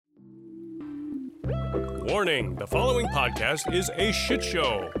Warning, the following podcast is a shit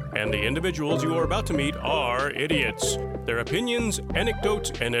show, and the individuals you are about to meet are idiots. Their opinions,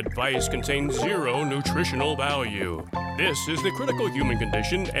 anecdotes, and advice contain zero nutritional value. This is the critical human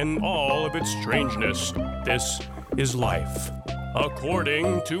condition and all of its strangeness. This is life,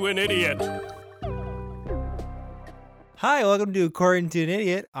 according to an idiot. Hi, welcome to According to an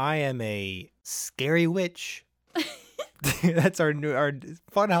Idiot. I am a scary witch. That's our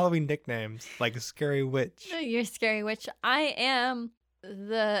fun Halloween nicknames, like a scary witch. You're scary witch. I am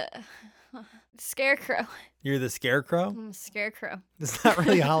the scarecrow. You're the scarecrow? I'm a scarecrow. It's not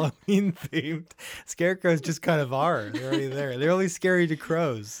really Halloween themed. Scarecrows just kind of are. They're already there. They're only scary to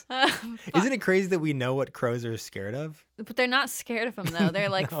crows. Isn't it crazy that we know what crows are scared of? But they're not scared of him, though. They're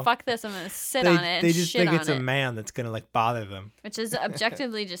like, No. Fuck this, I'm going to sit on it and They just shit think it's on a it. man that's going to like bother them. Which is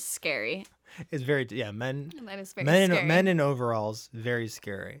objectively just scary. It's very, men. That is very Men scary. men in overalls, very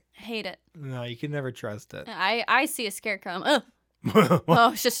scary. Hate it. No, you can never trust it. I see a scarecrow.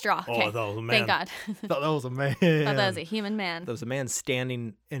 Oh, it's just straw. Okay. Oh, that was a man. Thank God. Thought that was a man. Thought that was a human man. There was a man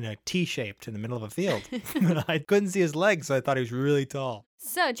standing in a T-shaped in the middle of a field. I couldn't see his legs, so I thought he was really tall.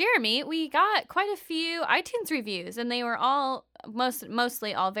 So, Jeremy, we got quite a few iTunes reviews, and they were all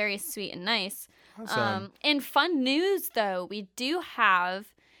mostly all very sweet and nice. Awesome. In fun news, though, we do have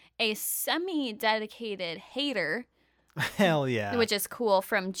a semi-dedicated hater, Hell yeah. which is cool,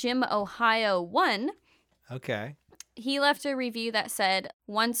 from Jim Ohio 1. Okay. He left a review that said,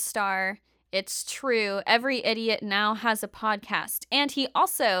 1 star, it's true, every idiot now has a podcast. And he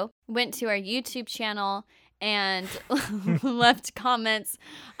also went to our YouTube channel and left comments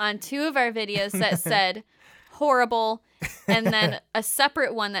on 2 of our videos that said, horrible, and then a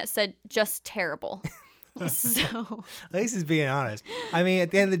separate one that said, just terrible. So At least he's being honest. I mean,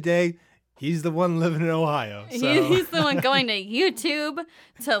 at the end of the day, he's the one living in Ohio. So. he's the one going to YouTube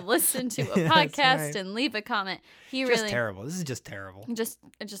to listen to a That's podcast right. and leave a comment. He Just really terrible. This is just terrible. just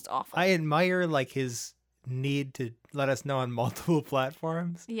awful. I admire like his need to let us know on multiple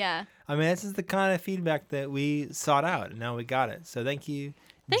platforms. Yeah. I mean, this is the kind of feedback that we sought out, and now we got it. So thank you,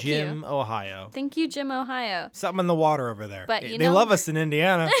 Thank Jim Ohio. Thank you, Jim Ohio. Something in the water over there. But, They you know- love us in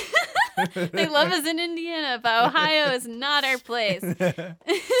Indiana. They love us in Indiana, but Ohio is not our place.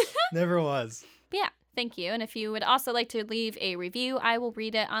 Never was. Yeah, thank you. And if you would also like to leave a review, I will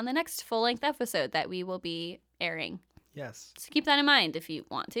read it on the next full-length episode that we will be airing. Yes. So keep that in mind if you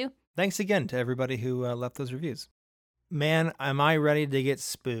want to. Thanks again to everybody who left those reviews. Man, am I ready to get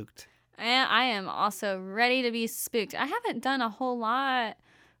spooked? And I am also ready to be spooked. I haven't done a whole lot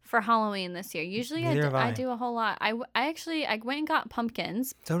for Halloween this year. Usually Neither have I. I do a whole lot. I went and got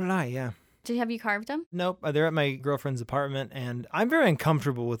pumpkins. So did I, yeah. Have you carved them? Nope, they're at my girlfriend's apartment, and I'm very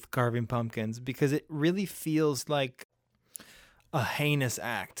uncomfortable with carving pumpkins because it really feels like a heinous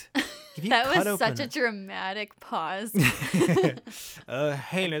act. If you That cut was such open a dramatic pause. a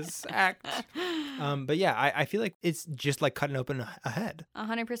heinous act. But yeah, I feel like it's just like cutting open a head.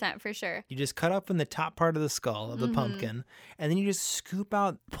 100% for sure. You just cut open the top part of the skull of the pumpkin, and then you just scoop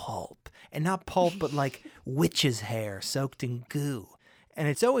out pulp. And not pulp, but like witch's hair soaked in goo. And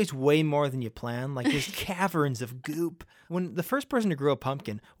it's always way more than you plan. Like there's caverns of goop. When the first person to grow a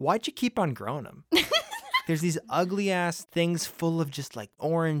pumpkin, why'd you keep on growing them? There's these ugly ass things full of just like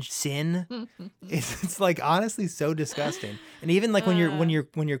orange sin. It's like honestly so disgusting. And even like when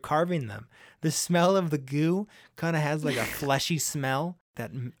you're carving them, the smell of the goo kind of has like a fleshy smell.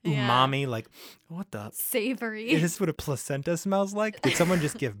 That Yeah. umami, like what the? Savory. Is this what a placenta smells like? Did someone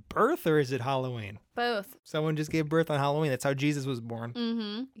just give birth, or is it Halloween? Both. Someone just gave birth on Halloween. That's how Jesus was born.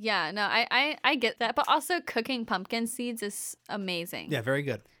 Mm-hmm. Yeah, no, I get that. But also cooking pumpkin seeds is amazing. Yeah, very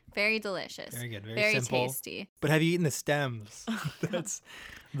good. Very delicious. Very good. Very simple. tasty. But have you eaten the stems? That's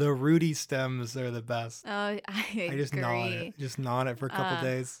the rooty stems are the best. Oh, I I just gnaw on agree. it. Just gnaw on it for a couple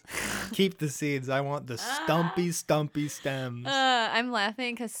days. Keep the seeds. I want the stumpy stems. I'm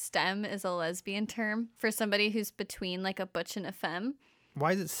laughing because STEM is a lesbian term for somebody who's between like a butch and a femme,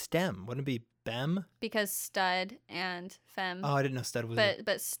 Why is it stem? Wouldn't it be bem? because stud and femme. Oh, I didn't know stud was.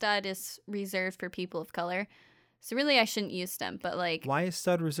 but stud is reserved for people of color. So really, I shouldn't use STEM, but like Why is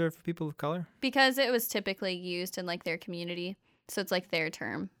stud reserved for people of color? because it was typically used in like their community, so it's like their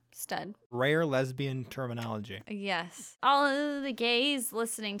term, stud. Rare lesbian terminology. Yes. All of the gays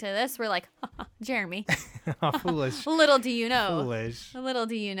listening to this were like, Jeremy, Foolish. little do you know. Foolish. Little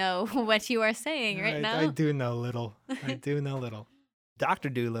do you know what you are saying right now. I do know little. I do know little. Dr.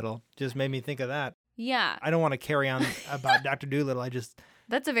 Doolittle just made me think of that. Yeah. I don't want to carry on about Dr. Doolittle.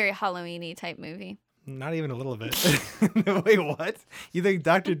 That's a very Halloween-y type movie. Not even a little bit. Wait, what? You think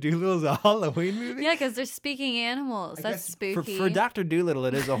Dr. Doolittle's a Halloween movie? Yeah, because they're speaking animals. I That's guess spooky. For Dr. Doolittle,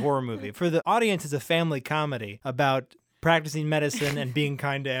 it is a horror movie. For the audience, it's a family comedy about practicing medicine and being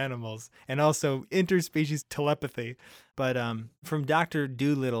kind to animals, and also interspecies telepathy. But from Dr.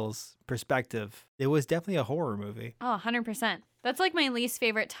 Doolittle's perspective, it was definitely a horror movie. Oh, 100%. That's like my least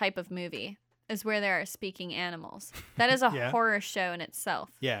favorite type of movie, is where there are speaking animals. That is a Yeah. horror show in itself.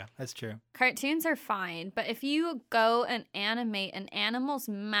 Yeah, that's true. Cartoons are fine, but if you go and animate an animal's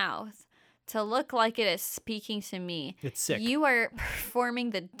mouth to look like it is speaking to me, It's sick. you are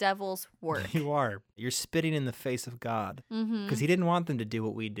performing the devil's work. You are. You're spitting in the face of God because he didn't want them to do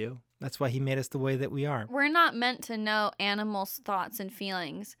what we do. That's why he made us the way that we are. We're not meant to know animals' thoughts and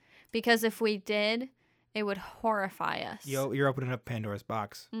feelings, because if we did, it would horrify us. You're opening up Pandora's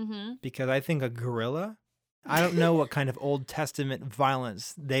box Mm-hmm. because I think a gorilla, I don't know what kind of Old Testament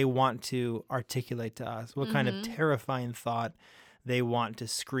violence they want to articulate to us, what kind of terrifying thought they want to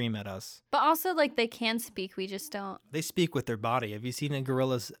scream at us. But also, like, they can speak, we just don't. They speak with their body. Have you seen a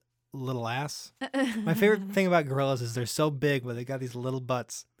gorilla's little ass? My favorite thing about gorillas is they're so big, but they got these little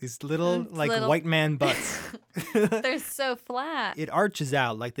butts, these little Little- white man butts. They're so flat. It arches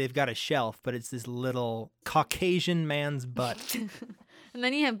out like they've got a shelf, but it's this little Caucasian man's butt. And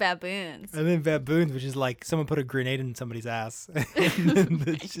then you have baboons. And then baboons, which is like someone put a grenade in somebody's ass. And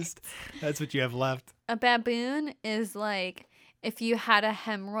it's just, that's what you have left. A baboon is like if you had a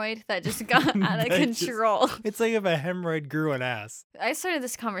hemorrhoid that just got out of That just- control. It's like if a hemorrhoid grew an ass. I started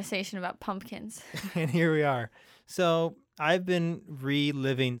this conversation about pumpkins. And here we are. So I've been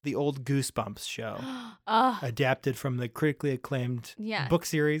reliving the old Goosebumps show, Oh, adapted from the critically acclaimed Yeah. book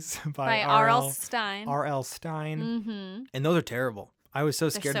series by R.L. Stein. R.L. Stein. Mm-hmm. And those are terrible. I was so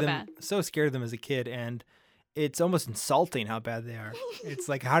They're scared so of them, so scared of them as a kid, and it's almost insulting how bad they are. It's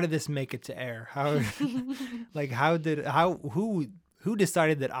like, how did this make it to air? Who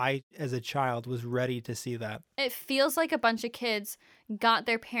decided that I, as a child, was ready to see that? It feels like a bunch of kids got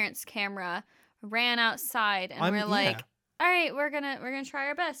their parents' camera, ran outside, and were like, yeah. "All right, we're gonna try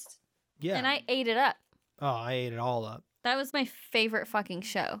our best." Yeah. And I ate it up. Oh, I ate it all up. That was my favorite fucking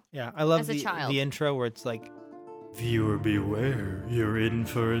show. Yeah, I love As a the child. intro where it's like, viewer beware, you're in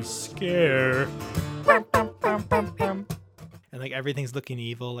for a scare. And like everything's looking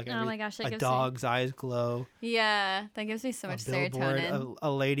evil. Like Oh my gosh, that a gives me- dog's eyes glow. Yeah, that gives me so much serotonin.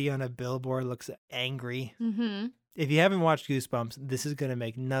 A lady on a billboard looks angry. Mm-hmm. If you haven't watched Goosebumps, this is gonna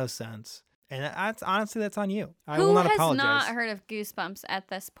make no sense. And that's on you. I Who will not has apologize. not heard of Goosebumps at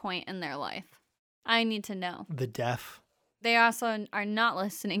this point in their life? I need to know. The deaf. They also are not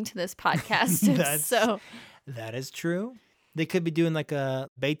listening to this podcast, That's- so That is true. They could be doing like a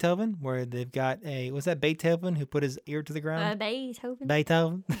Beethoven, where they've got was that Beethoven who put his ear to the ground? Beethoven.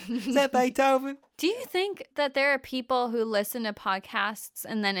 Beethoven. Is that Beethoven? Do you think that there are people who listen to podcasts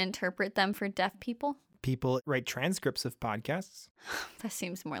and then interpret them for deaf people? People write transcripts of podcasts. That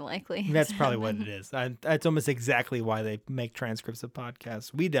seems more likely. That's probably what it is. That's almost exactly why they make transcripts of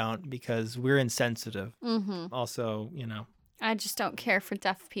podcasts. We don't, because we're insensitive. Mm-hmm. Also, I just don't care for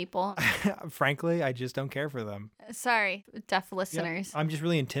deaf people. frankly, I just don't care for them. Sorry, deaf Yep. listeners. I'm just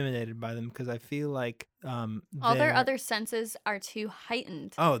really intimidated by them because I feel like All their they're- other senses are too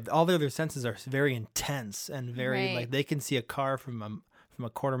heightened. Oh, all their other senses are very intense and very Right. like they can see a car from a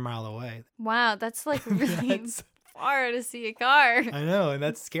quarter mile away. Wow, that's like really That's- far to see a car. I know, and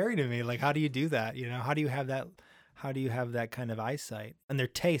that's scary to me. Like, how do you do that? How do you have that? How do you have that kind of eyesight? And their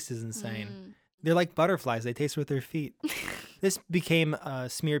taste is insane. Mm. They're like butterflies. They taste with their feet. This became a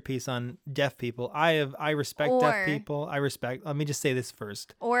smear piece on deaf people. I respect deaf Or- people. Let me just say this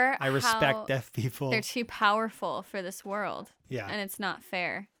first. Or I respect how deaf people. they're too powerful for this world. Yeah. And it's not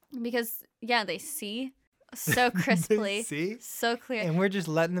fair. Because, yeah, they see so crisply, See? so clear. And we're just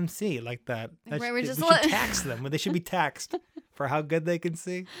letting them see like that. We're we just should let- tax them. They should be taxed for how good they can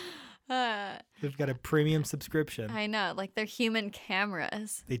see. Uh, They've got a premium subscription. I know, like they're human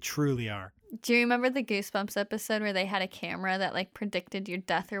cameras. They truly are. Do you remember the Goosebumps episode where they had a camera that like predicted your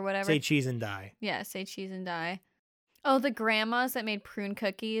death or whatever? Say cheese and die. Yeah, say cheese and die. Oh, the grandmas that made prune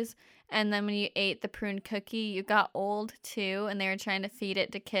cookies. And then when you ate the prune cookie, you got old too. And they were trying to feed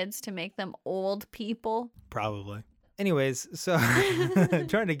it to kids to make them old people. Probably. Anyways, so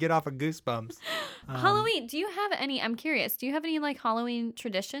trying to get off of Goosebumps. Halloween, do you have any? I'm curious. Do you have any like Halloween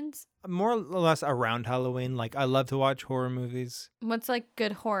traditions? More or less around Halloween. Like, I love to watch horror movies. What's like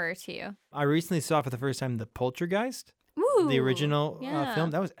good horror to you? I recently saw for the first time The Poltergeist, Ooh, the original yeah.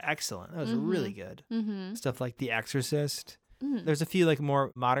 film. That was excellent. That was really good. Mm-hmm. Stuff like The Exorcist. There's a few like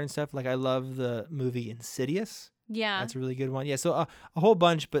more modern stuff. Like I love the movie Insidious. Yeah. That's a really good one. Yeah, so a whole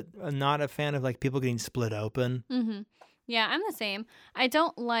bunch, but I'm not a fan of like people getting split open. Mm-hmm. Yeah, I'm the same. I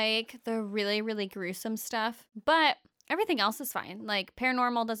don't like the really, really gruesome stuff, but everything else is fine. Like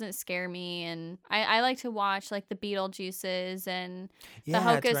paranormal doesn't scare me, and I like to watch like the Beetlejuices and the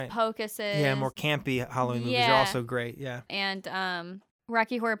Hocus right. Pocuses. Yeah, more campy Halloween movies are also great. Yeah. And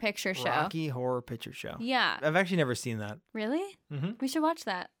Rocky Horror Picture Show. Rocky Horror Picture Show. Yeah. I've actually never seen that. Really? Mm-hmm. We should watch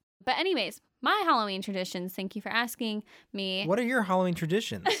that. But anyways, my Halloween traditions, thank you for asking me. What are your Halloween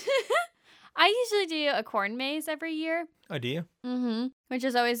traditions? I usually do a corn maze every year. Oh, do you? Mm-hmm. Which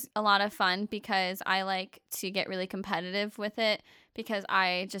is always a lot of fun because I like to get really competitive with it because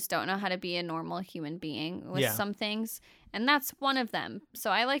I just don't know how to be a normal human being with some things. And that's one of them.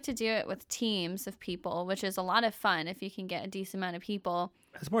 So I like to do it with teams of people, which is a lot of fun if you can get a decent amount of people.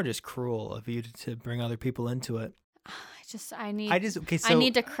 It's more just cruel of you to bring other people into it. I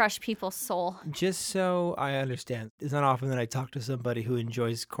need to crush people's soul. Just so I understand, it's not often that I talk to somebody who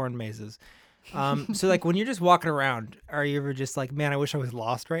enjoys corn mazes. So like when you're just walking around, are you ever just like, man, I wish I was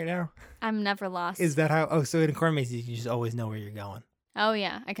lost right now? I'm never lost. Is that how? Oh, so in a corn maze, you just always know where you're going. Oh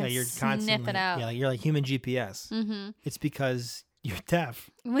yeah, I can sniff it out. Yeah, you're like human GPS. Mm-hmm. It's because you're deaf.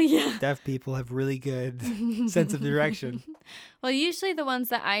 Well, yeah. Deaf people have really good sense of direction. Well, usually the ones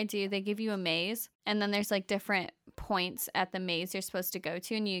that I do, they give you a maze, and then there's like different points at the maze you're supposed to go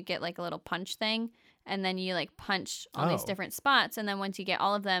to, and you get like a little punch thing, and then you like punch all these different spots, and then once you get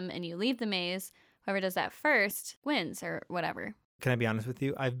all of them and you leave the maze, whoever does that first wins or whatever. Can I be honest with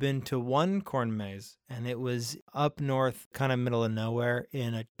you? I've been to one corn maze, and it was up north, kind of middle of nowhere,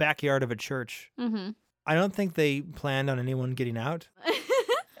 in a backyard of a church. Mm-hmm. I don't think they planned on anyone getting out.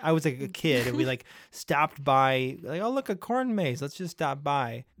 I was like a kid, and we like stopped by, like, oh, look, a corn maze. Let's just stop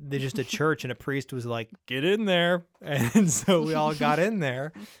by. There's just a church, and a priest was like, get in there. And so we all got in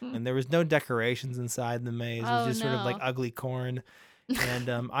there, and there was no decorations inside the maze. It was just sort of like ugly corn. And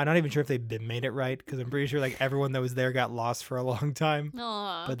I'm not even sure if they made it right, because I'm pretty sure like everyone that was there got lost for a long time.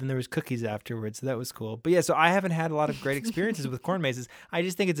 Aww. But then there was cookies afterwards, so that was cool. But yeah, so I haven't had a lot of great experiences with corn mazes. I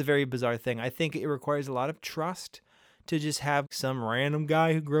just think it's a very bizarre thing. I think it requires a lot of trust to just have some random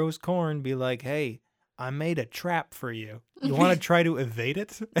guy who grows corn be like, hey, I made a trap for you. You want to try to evade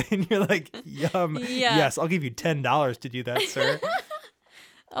it? And you're like, yum. Yeah. Yes, I'll give you $10 to do that, sir.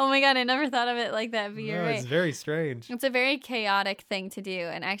 Oh my God, I never thought of it like that, but you're right. It's very strange. It's a very chaotic thing to do,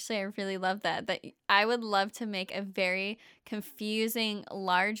 and actually I really love that I would love to make a very confusing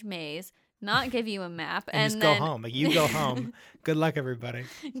large maze, not give you a map, and just then go home. Like, you go home. Good luck, everybody.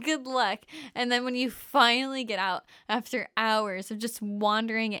 Good luck. And then when you finally get out after hours of just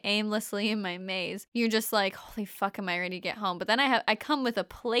wandering aimlessly in my maze, you're just like, holy fuck, am I ready to get home? But then I come with a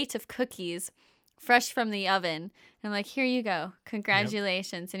plate of cookies fresh from the oven. And I'm like, here you go.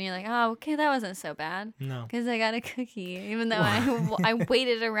 Congratulations. Yep. And you're like, oh, okay, that wasn't so bad. No. Because I got a cookie, even though I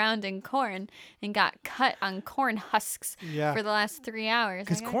waited around in corn and got cut on corn husks for the last 3 hours.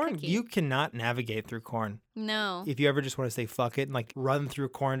 Because corn, you cannot navigate through corn. No. If you ever just want to say fuck it and like run through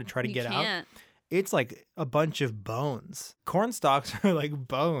corn to try to get out. It's like a bunch of bones. Corn stalks are like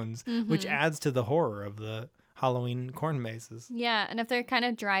bones, which adds to the horror of the Halloween corn mazes. Yeah, and if they're kind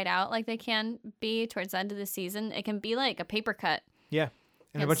of dried out like they can be towards the end of the season, it can be like a paper cut. Yeah,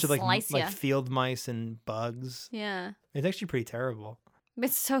 and a bunch of like field mice and bugs. Yeah. It's actually pretty terrible.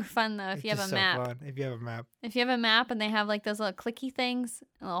 It's so fun though if you have a map. Fun if you have a map. If you have a map and they have like those little clicky things,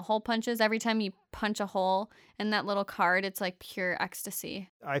 little hole punches, every time you punch a hole in that little card, it's like pure ecstasy.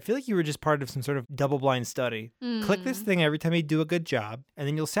 I feel like you were just part of some sort of double-blind study. Click this thing every time you do a good job, and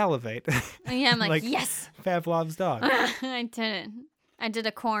then you'll salivate. Yeah, I'm like yes! Pavlov's dog. I didn't. I did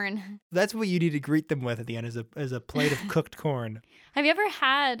a corn. That's what you need to greet them with at the end, is a plate of cooked corn. Have you ever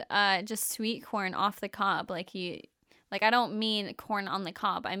had just sweet corn off the cob? Like, I don't mean corn on the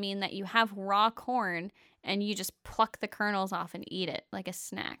cob. I mean that you have raw corn and you just pluck the kernels off and eat it like a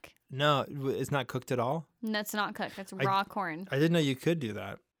snack. No, it's not cooked at all? No, it's not cooked. It's raw corn. I didn't know you could do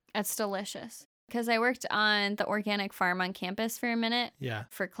that. It's delicious. Because I worked on the organic farm on campus for a minute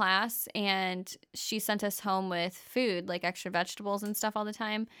for class, and she sent us home with food, like extra vegetables and stuff all the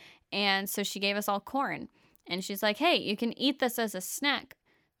time. And so she gave us all corn. And she's like, hey, you can eat this as a snack.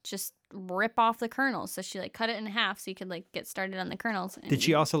 Just rip off the kernels. So she like cut it in half so you could like get started on the kernels. Did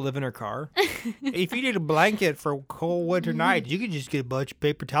she also live in her car? If you need a blanket for cold winter nights, you can just get a bunch of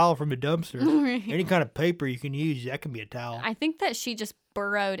paper towel from the dumpster. Right. Any kind of paper you can use, that can be a towel. I think that she just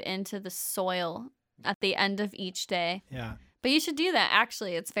burrowed into the soil at the end of each day. Yeah. But you should do that.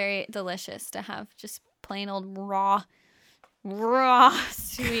 Actually, it's very delicious to have just plain old raw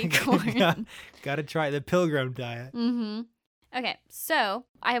sweet corn. Gotta try the pilgrim diet. Mm-hmm. Okay, so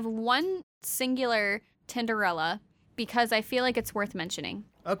I have one singular Tinderella because I feel like it's worth mentioning.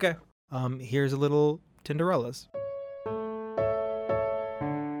 Okay. Here's a little Tinderellas.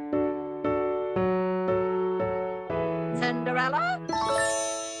 Cinderella?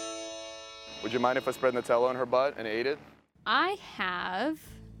 Would you mind if I spread Nutella on her butt and ate it? I have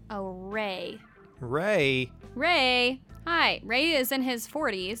a Ray. Ray. Ray. Hi, Ray is in his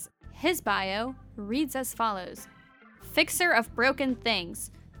 40s. His bio reads as follows. Fixer of broken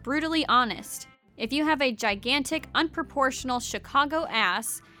things. Brutally honest. If you have a gigantic, unproportional Chicago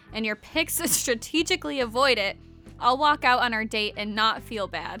ass and your pics strategically avoid it, I'll walk out on our date and not feel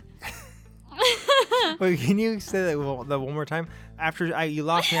bad. Wait, can you say that one more time? You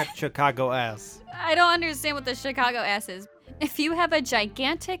lost me at Chicago ass. I don't understand what the Chicago ass is. If you have a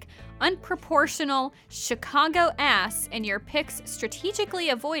gigantic, unproportional Chicago ass and your pics strategically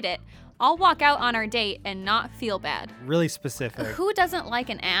avoid it, I'll walk out on our date and not feel bad. Really specific. Who doesn't like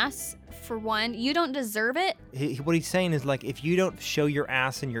an ass? For one, you don't deserve it. What he's saying is like, if you don't show your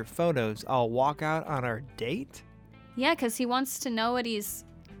ass in your photos, I'll walk out on our date? Yeah, because he wants to know what he's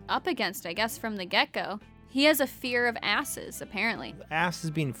up against, I guess, from the get-go. He has a fear of asses, apparently. Ass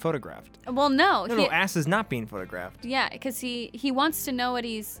is being photographed. Well, no. No, ass is not being photographed. Yeah, because he wants to know what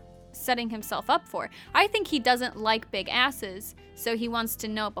he's setting himself up for. I think he doesn't like big asses, so he wants to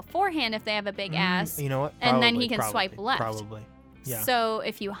know beforehand if they have a big ass. You know what? And then he can swipe left. Probably. Yeah. So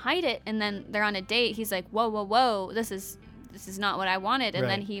if you hide it and then they're on a date, he's like, whoa, whoa, whoa, this is not what I wanted. And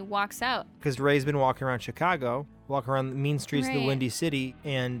then Right. he walks out. Because Ray's been walking around Chicago, walking around the mean streets of the Right. Windy City,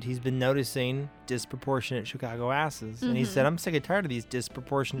 and he's been noticing disproportionate Chicago asses. And he said, I'm sick and tired of these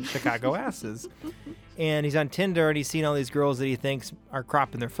disproportionate Chicago asses. And he's on Tinder, and he's seen all these girls that he thinks are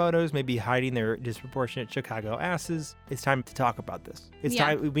cropping their photos, maybe hiding their disproportionate Chicago asses. It's time to talk about this. It's Yeah.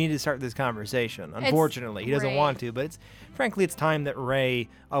 time. We need to start this conversation. Unfortunately, he doesn't right. want to, but frankly, it's time that Ray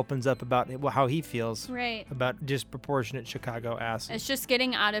opens up about how he feels Right. about disproportionate Chicago asses. It's just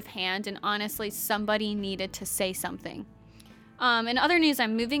getting out of hand, and honestly, somebody needed to say something. In other news,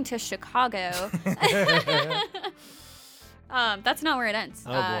 I'm moving to Chicago. That's not where it ends.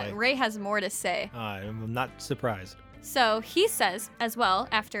 Oh, boy. Ray has more to say. I'm not surprised. So he says, as well,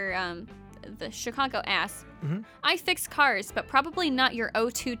 after the Chicago ass, I fix cars, but probably not your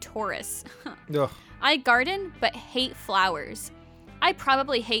O2 Taurus. Ugh. I garden, but hate flowers. I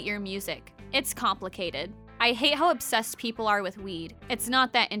probably hate your music. It's complicated. I hate how obsessed people are with weed. It's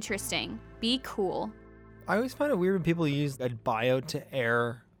not that interesting. Be cool. I always find it weird when people use a bio to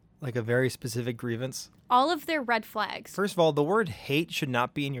air like a very specific grievance. All of their red flags. First of all, the word hate should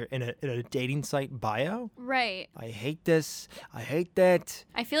not be in a dating site bio. Right. I hate this. I hate that.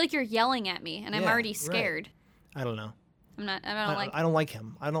 I feel like you're yelling at me, and I'm Yeah, already right. scared. I don't know. I don't like. I don't like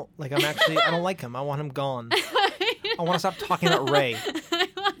him. I don't like him. I want him gone. I want to stop talking about Ray.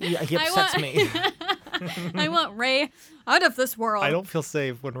 He upsets me. I want Ray out of this world. I don't feel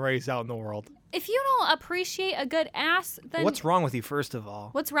safe when Ray's out in the world. If you don't appreciate a good ass, then What's wrong with you, first of all?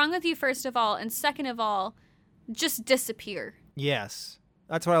 what's wrong with you, first of all, and second of all, just disappear. Yes.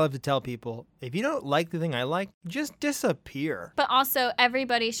 That's what I love to tell people. If you don't like the thing I like, just disappear. But also,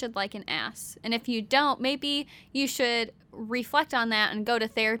 everybody should like an ass. And if you don't, maybe you should reflect on that and go to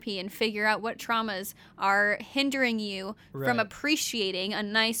therapy and figure out what traumas are hindering you from Right. appreciating a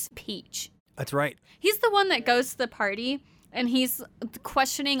nice peach. That's right. He's the one that goes to the party and he's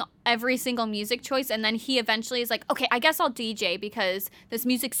questioning every single music choice, and then he eventually is like, okay, I guess I'll DJ because this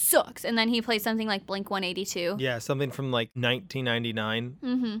music sucks. And then he plays something like Blink-182. Yeah, something from like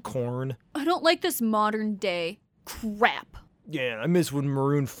 1999. Korn. I don't like this modern day crap. Yeah, I miss when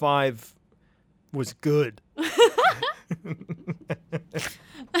Maroon 5 was good.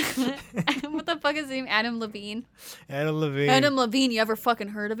 What the fuck is his name? Adam Levine. Adam Levine. Adam Levine, you ever fucking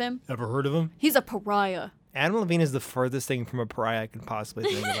heard of him? Ever heard of him? He's a pariah. Adam Levine is the furthest thing from a pariah I can possibly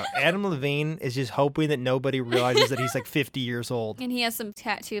think about. Adam Levine is just hoping that nobody realizes that he's like 50 years old. And he has some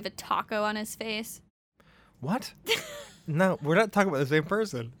tattoo of a taco on his face. What? No, we're not talking about the same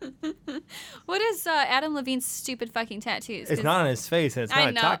person. What is Adam Levine's stupid fucking tattoos? It's 'Cause not on his face and it's I not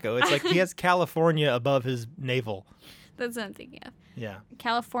a know. taco. It's like he has California above his navel. That's what I'm thinking of. Yeah.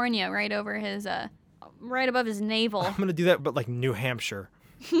 California right over his, right above his navel. I'm going to do that, but like New Hampshire.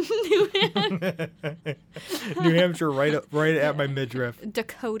 New Hampshire right at my midriff.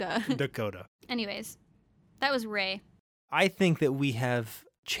 Dakota. Dakota. Anyways, that was Ray. I think that we have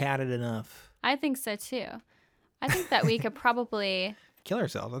chatted enough. I think so too. I think that we could probably Kill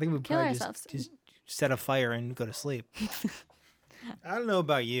ourselves. I think we kill probably ourselves. just set a fire and go to sleep. I don't know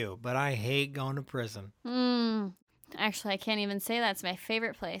about you, but I hate going to prison. Actually, I can't even say that's my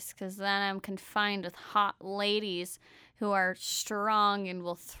favorite place because then I'm confined with hot ladies who are strong and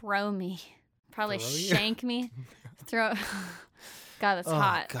will throw me. Probably Throw you? shank me. Throw. God, that's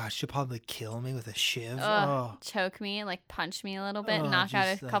hot. Oh gosh, she'll probably kill me with a shiv. Ugh, choke me, like punch me a little bit, Oh, knock out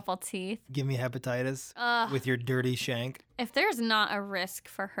just, a couple teeth. Give me hepatitis Ugh. with your dirty shank. If there's not a risk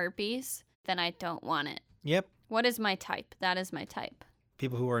for herpes, then I don't want it. Yep. What is my type? That is my type.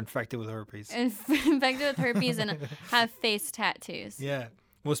 People who are infected with herpes. Infected with herpes and have face tattoos. Yeah.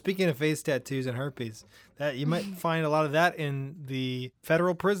 Well, speaking of face tattoos and herpes, that you might find a lot of that in the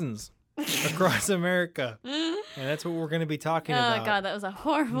federal prisons across America. And that's what we're going to be talking about. Oh god, that was a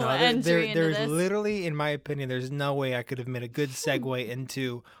horrible No, entry into there's this. literally, in my opinion, there's no way I could have made a good segue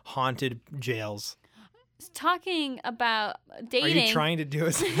into haunted jails. Talking about dating. Are you trying to do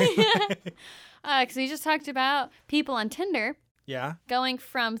it? Because we just talked about people on Tinder. Yeah. Going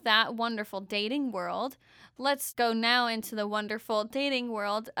from that wonderful dating world, let's go now into the wonderful dating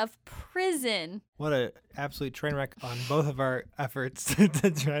world of prison. What a absolute train wreck on both of our efforts to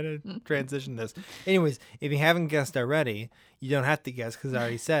try to transition this. Anyways, if you haven't guessed already, you don't have to guess because I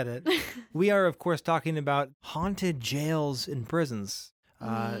already said it. We are, of course, talking about haunted jails and prisons.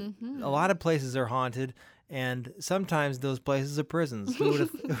 A lot of places are haunted, and sometimes those places are prisons.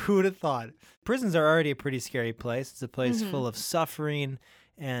 Who would have thought? Prisons are already a pretty scary place. It's a place full of suffering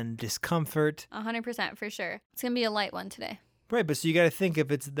and discomfort. 100% for sure. It's going to be a light one today. Right, but so you got to think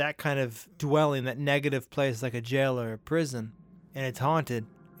if it's that kind of dwelling, that negative place like a jail or a prison, and it's haunted,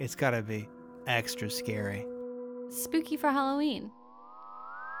 it's got to be extra scary. Spooky for Halloween.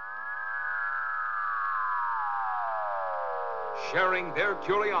 Sharing their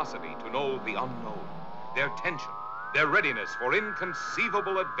curiosity to know the unknown, their tension, their readiness for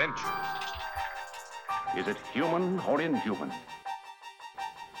inconceivable adventures. Is it human or inhuman?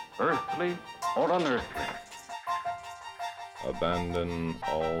 Earthly or unearthly? Abandon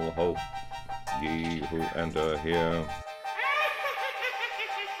all hope, ye who enter here.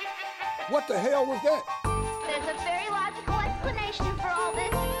 What the hell was that? There's a very logical explanation for all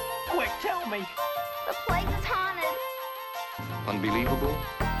this. Quick, tell me. The place is haunted. Unbelievable?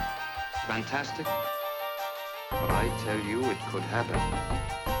 Fantastic? But I tell you, it could happen.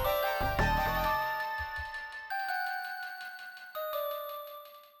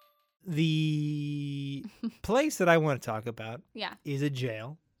 The place that I want to talk about Yeah. is a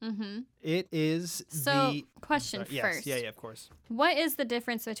jail. Mm-hmm. It is So, the... question Yes, first. yeah, of course. What is the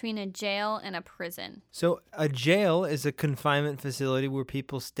difference between a jail and a prison? So a jail is a confinement facility where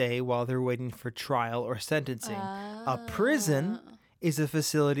people stay while they're waiting for trial or sentencing. A prison is a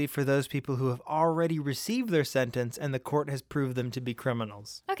facility for those people who have already received their sentence and the court has proved them to be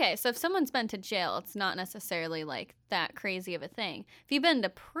criminals. Okay, so if someone's been to jail, it's not necessarily like that crazy of a thing. If you've been to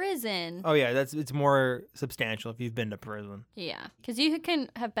prison, Oh yeah, it's more substantial if you've been to prison. yeah, because you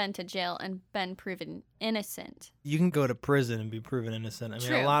can have been to jail and been proven innocent. You can go to prison and be proven innocent. I mean,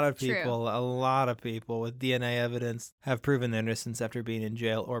 True, a lot of true. people with DNA evidence have proven their innocence after being in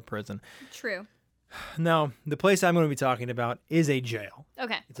jail or prison. True. No, the place I'm going to be talking about is a jail.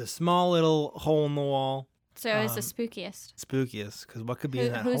 Okay, It's a small little hole in the wall. so it's the spookiest. Spookiest, because what could be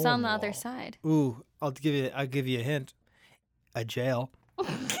in that Who's hole on in the other wall? side? Ooh, I'll give you a hint. A jail.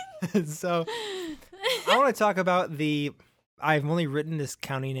 So I want to talk about I've only written this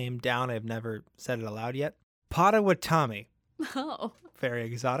county name down. I've never said it aloud yet. Potawatomi. Oh, Very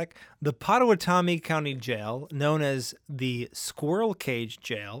exotic. The Potawatomi County Jail, known as the Squirrel Cage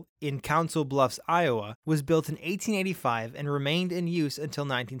Jail in Council Bluffs, Iowa, was built in 1885 and remained in use until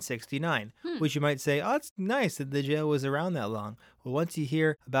 1969, which you might say, oh, it's nice that the jail was around that long. Well, once you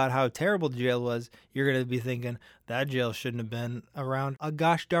hear about how terrible the jail was, you're going to be thinking, that jail shouldn't have been around a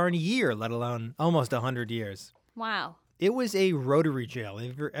gosh darn year, let alone almost 100 years. wow. It was a rotary jail.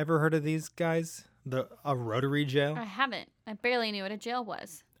 Have you ever heard of these guys? A rotary jail? I haven't. I barely knew what a jail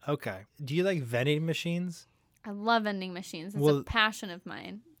was. Okay. Do you like vending machines? I love vending machines. It's Well, a passion of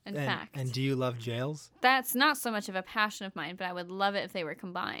mine, in fact. And do you love jails? That's not so much of a passion of mine, but I would love it if they were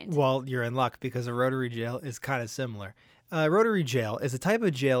combined. Well, you're in luck because a rotary jail is kind of similar. Rotary jail is a type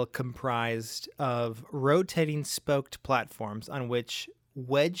of jail comprised of rotating spoked platforms on which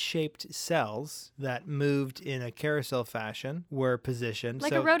wedge-shaped cells that moved in a carousel fashion were positioned.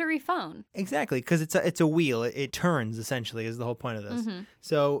 Like So- a rotary phone. Exactly, because it's a wheel. It turns, essentially, is the whole point of this.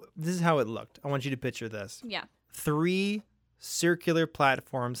 So this is how it looked. I want you to picture this. Yeah. 3 circular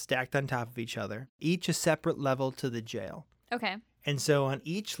platforms stacked on top of each other, each a separate level to the jail. Okay. And so on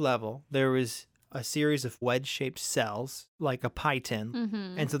each level, there was a series of wedge-shaped cells, like a pie tin.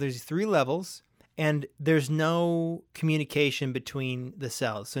 Mm-hmm. And so there's 3 levels, and there's no communication between the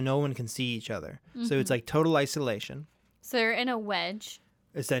cells, so no one can see each other. So it's like total isolation, So they're in a wedge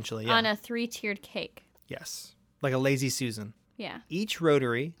essentially. Yeah. on a 3-tiered cake. Yes. like a lazy Susan. Yeah. Each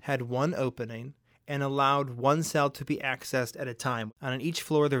rotary had one opening and allowed one cell to be accessed at a time. And on each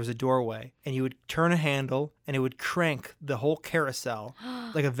floor, there was a doorway, and you would turn a handle, and it would crank the whole carousel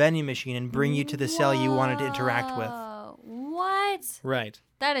like a vending machine and bring you to the cell you wanted to interact with. What? Right.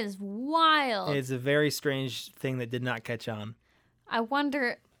 That is wild. It's a very strange thing that did not catch on. I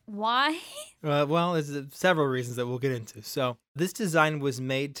wonder why. Well, there's several reasons that we'll get into. So this design was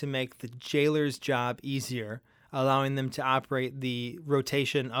made to make the jailer's job easier, allowing them to operate the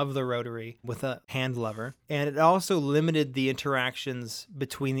rotation of the rotary with a hand lever. And it also limited the interactions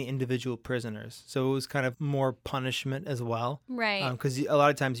between the individual prisoners. So it was kind of more punishment as well. Right. Because a lot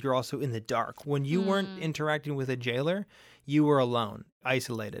of times you're also in the dark. When you weren't interacting with a jailer, you were alone,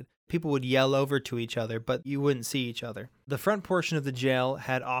 isolated. People would yell over to each other, but you wouldn't see each other. The front portion of the jail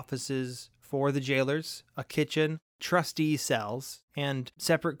had offices for the jailers, a kitchen, trustee cells, and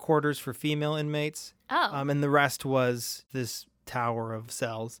separate quarters for female inmates. Oh. And the rest was this tower of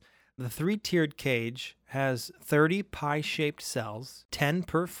cells. The 3-tiered cage has 30 pie-shaped cells, 10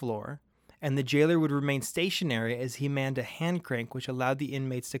 per floor, and the jailer would remain stationary as he manned a hand crank, which allowed the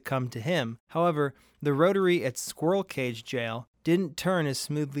inmates to come to him. However, the rotary at Squirrel Cage Jail didn't turn as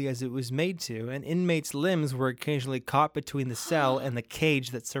smoothly as it was made to, and inmates' limbs were occasionally caught between the cell and the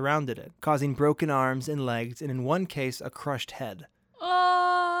cage that surrounded it, causing broken arms and legs, and in one case, a crushed head.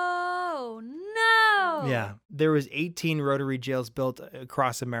 Oh, no! Yeah. There was 18 rotary jails built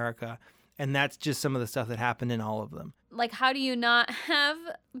across America, and that's just some of the stuff that happened in all of them. Like, how do you not have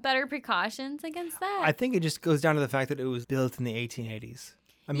better precautions against that? I think it just goes down to the fact that it was built in the 1880s.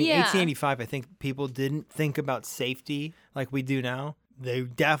 I mean, Yeah. 1885, I think people didn't think about safety like we do now. They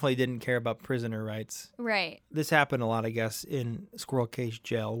definitely didn't care about prisoner rights. Right. This happened a lot, I guess, in Squirrel Cage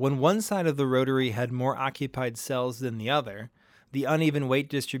Jail. When one side of the rotary had more occupied cells than the other, the uneven weight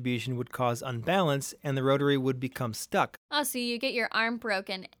distribution would cause unbalance and the rotary would become stuck. Oh, so you get your arm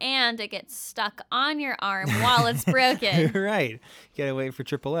broken and it gets stuck on your arm while it's broken. Right. You gotta wait for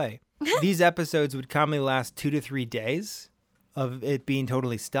AAA. These episodes would commonly last 2 to 3 days of it being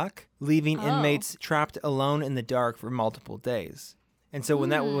totally stuck, leaving inmates trapped alone in the dark for multiple days. And so when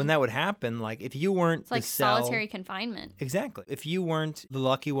that would happen, like if you weren't It's like the cell, solitary confinement. Exactly. If you weren't the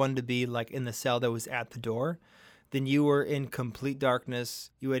lucky one to be like in the cell that was at the door, then you were in complete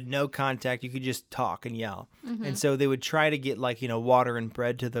darkness. You had no contact. You could just talk and yell. And so they would try to get water and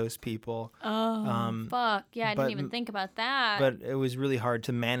bread to those people. Oh, fuck. Yeah, I didn't even think about that. But it was really hard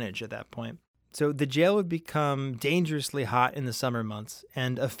to manage at that point. So the jail would become dangerously hot in the summer months,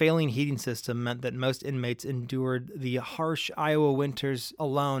 and a failing heating system meant that most inmates endured the harsh Iowa winters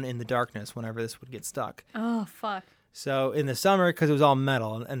alone in the darkness whenever this would get stuck. Oh, fuck. So in the summer, because it was all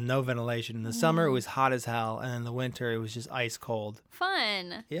metal and no ventilation, in the summer it was hot as hell, and in the winter it was just ice cold.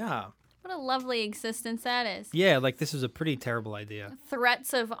 Fun. Yeah. What a lovely existence that is. Yeah, like this was a pretty terrible idea.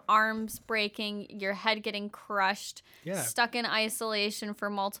 Threats of arms breaking, your head getting crushed, Yeah. stuck in isolation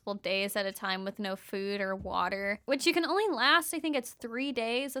for multiple days at a time with no food or water, which you can only last, I think it's 3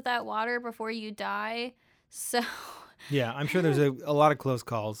 days without water before you die. So, Yeah, I'm sure there's a lot of close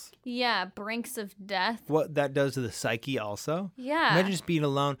calls. yeah, brinks of death. What that does to the psyche also. Yeah. Imagine just being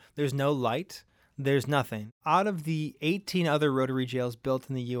alone. There's no light. There's nothing. Out of the 18 other rotary jails built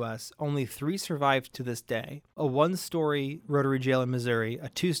in the U.S., only 3 survived to this day. A 1-story rotary jail in Missouri, a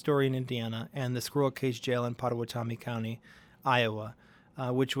 2-story in Indiana, and the Squirrel Cage Jail in Pottawatomie County, Iowa,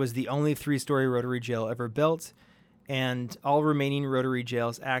 which was the only 3-story rotary jail ever built. And all remaining rotary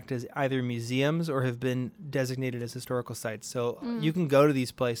jails act as either museums or have been designated as historical sites. So you can go to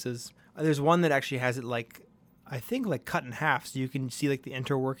these places. There's one that actually has it I think cut in half, so you can see the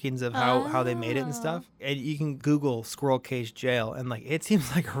interworkings of how they made it and stuff. And you can Google Squirrel Cage Jail, and it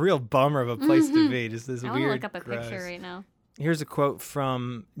seems like a real bummer of a place to be. Just this I weird. want to look up a gross. picture right now. Here's a quote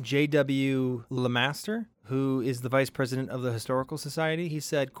from J.W. Lemaster, who is the vice president of the Historical Society. He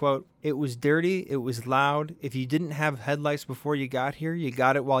said, quote, "It was dirty, it was loud. If you didn't have headlights before you got here, you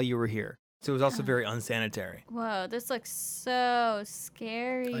got it while you were here." So it was also very unsanitary. Whoa, this looks so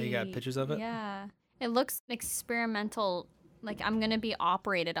scary. Oh, you got pictures of it? Yeah. It looks experimental, like I'm going to be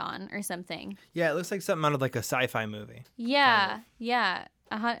operated on or something. Yeah, it looks like something out of a sci-fi movie. Yeah, yeah.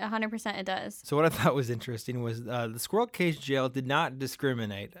 100% it does. So what I thought was interesting was the Squirrel Cage Jail did not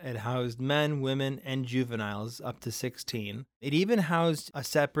discriminate. It housed men, women, and juveniles up to 16. It even housed a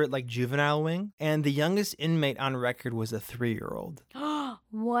separate juvenile wing, and the youngest inmate on record was a 3-year-old.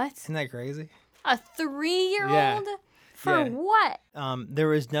 What? Isn't that crazy? A 3-year-old? Yeah. For Yeah. what? There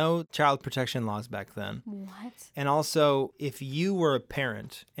was no child protection laws back then. What? And also, if you were a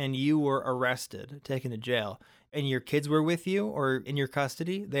parent and you were arrested, taken to jail, and your kids were with you or in your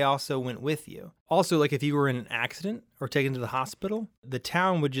custody, they also went with you. Also, like if you were in an accident or taken to the hospital, the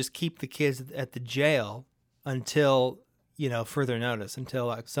town would just keep the kids at the jail until, further notice, until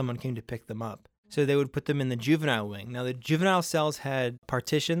like someone came to pick them up. So they would put them in the juvenile wing. Now, the juvenile cells had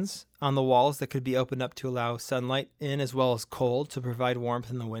partitions on the walls that could be opened up to allow sunlight in as well as cold to provide warmth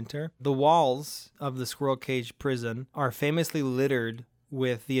in the winter. The walls of the squirrel cage prison are famously littered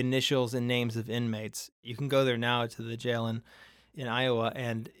with the initials and names of inmates. You can go there now to the jail in Iowa,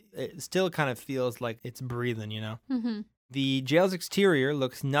 and it still kind of feels like it's breathing, Mm-hmm. The jail's exterior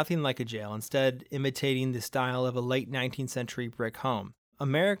looks nothing like a jail, instead imitating the style of a late 19th century brick home.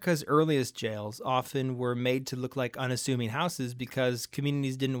 America's earliest jails often were made to look like unassuming houses because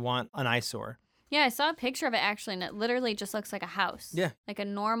communities didn't want an eyesore. Yeah, I saw a picture of it actually, and it literally just looks like a house. Yeah. Like a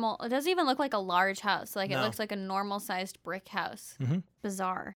normal, it doesn't even look like a large house. Like it No. looks like a normal-sized brick house. Mm-hmm.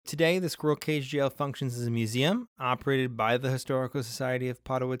 Bizarre. Today, the Squirrel Cage Jail functions as a museum operated by the Historical Society of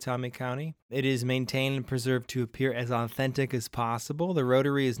Pottawatomie County. It is maintained and preserved to appear as authentic as possible. The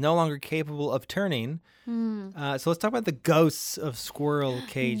rotary is no longer capable of turning. So let's talk about the ghosts of Squirrel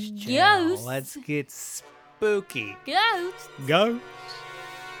Cage Jail. Ghosts? Let's get spooky. Ghosts. Ghosts.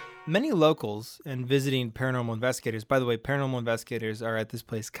 Many locals and visiting paranormal investigators, by the way, paranormal investigators are at this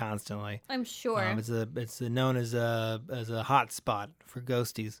place constantly. I'm sure. It's known as a hot spot for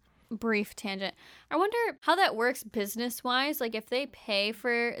ghosties. Brief tangent. I wonder how that works business-wise. Like if they pay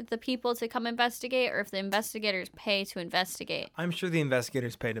for the people to come investigate, or if the investigators pay to investigate. I'm sure the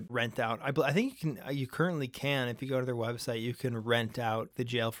investigators pay to rent out. I think you currently can, if you go to their website, you can rent out the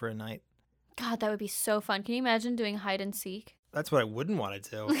jail for a night. God, that would be so fun. Can you imagine doing hide and seek? That's what I wouldn't want to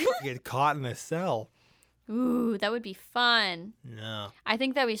do. Get caught in a cell. Ooh, that would be fun. No. I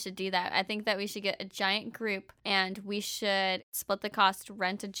think that we should do that. I think that we should get a giant group and we should split the cost,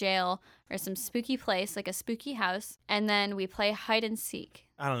 rent a jail or some spooky place, like a spooky house, and then we play hide and seek.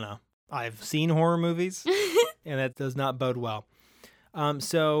 I don't know. I've seen horror movies, and that does not bode well.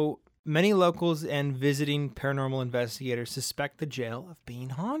 So many locals and visiting paranormal investigators suspect the jail of being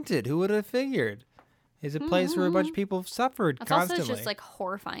haunted. Who would have figured? It's a place where a bunch of people have suffered It's constantly. also just like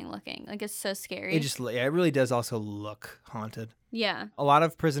horrifying looking. Like it's so scary. It really does also look haunted. Yeah. A lot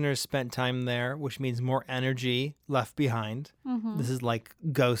of prisoners spent time there, which means more energy left behind. Mm-hmm. This is like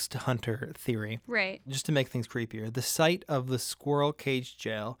ghost hunter theory. Right. Just to make things creepier, the site of the Squirrel Cage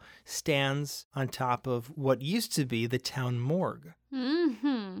Jail stands on top of what used to be the town morgue.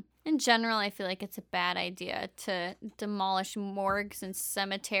 Mm-hmm. In general, I feel like it's a bad idea to demolish morgues and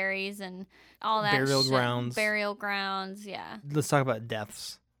cemeteries and all that Burial shit. grounds. Burial grounds, yeah. Let's talk about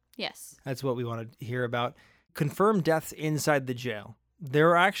deaths. Yes. That's what we want to hear about. Confirmed deaths inside the jail. There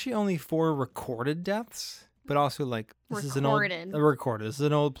are actually only 4 recorded deaths, but also like this is an old recorded. This is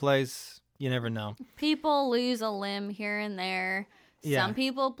an old place. You never know. People lose a limb here and there. Yeah. Some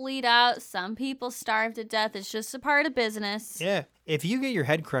people bleed out. Some people starve to death. It's just a part of business. Yeah. If you get your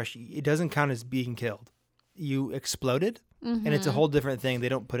head crushed, it doesn't count as being killed. You exploded, and it's a whole different thing. They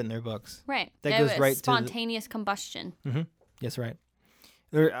don't put it in their books. Right. That goes right to spontaneous combustion. Mm-hmm. That's right.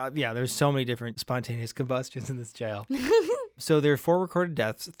 There's so many different spontaneous combustions in this jail. So there are 4 recorded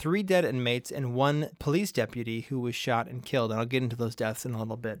deaths, 3 dead inmates, and 1 police deputy who was shot and killed. And I'll get into those deaths in a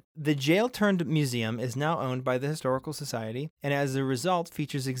little bit. The jail-turned-museum is now owned by the Historical Society, and as a result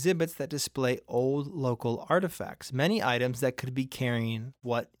features exhibits that display old local artifacts. Many items that could be carrying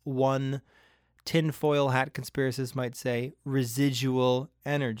what one tinfoil hat conspiracist might say, residual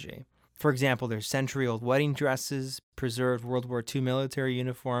energy. For example, there's century-old wedding dresses, preserved World War II military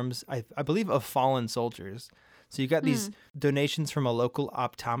uniforms, I believe of fallen soldiers. So you got these donations from a local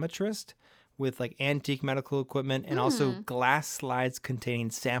optometrist with like antique medical equipment and also glass slides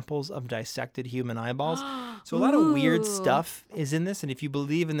containing samples of dissected human eyeballs. So a lot of weird stuff is in this. And if you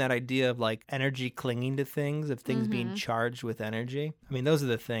believe in that idea of like energy clinging to things, of things being charged with energy, I mean, those are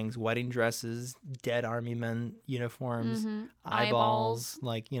the things: wedding dresses, dead army men uniforms, eyeballs,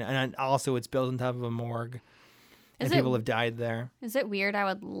 like, and also it's built on top of a morgue. And people have died there. Is it weird? I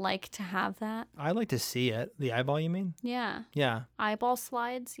would like to have that. I'd like to see it. The eyeball, you mean? Yeah. Yeah. Eyeball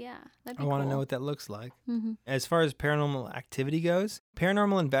slides? Yeah. That'd be I want to cool. know what that looks like. Mm-hmm. As far as paranormal activity goes,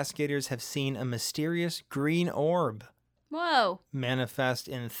 paranormal investigators have seen a mysterious green orb Whoa. manifest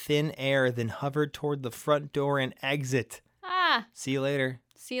in thin air, then hover toward the front door and exit. Ah. See you later.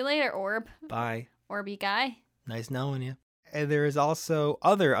 See you later, orb. Bye. Orby guy. Nice knowing you. And there is also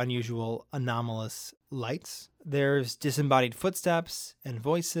other unusual, anomalous lights. There's disembodied footsteps and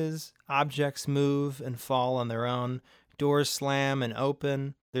voices. Objects move and fall on their own. Doors slam and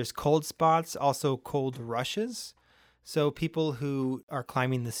open. There's cold spots, also cold rushes. So people who are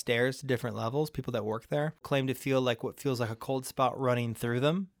climbing the stairs to different levels, people that work there, claim to feel like what feels like a cold spot running through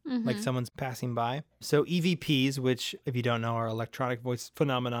them, like someone's passing by. So EVPs, which, if you don't know, are electronic voice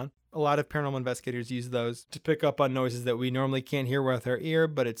phenomenon. A lot of paranormal investigators use those to pick up on noises that we normally can't hear with our ear,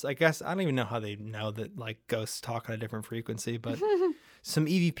 but it's, I guess, I don't even know how they know that like ghosts talk on a different frequency, but some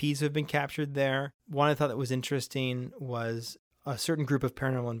EVPs have been captured there. One I thought that was interesting was a certain group of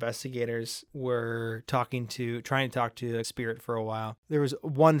paranormal investigators were trying to talk to a spirit for a while. There was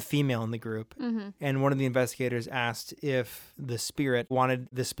one female in the group, and one of the investigators asked if the spirit wanted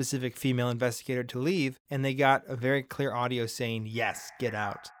the specific female investigator to leave, and they got a very clear audio saying, yes, get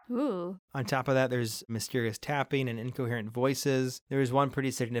out. Ooh. On top of that, there's mysterious tapping and incoherent voices. There was one pretty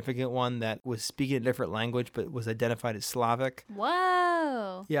significant one that was speaking a different language, but was identified as Slavic.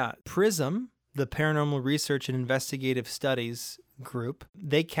 Whoa. Yeah. PRISM, the Paranormal Research and Investigative Studies group,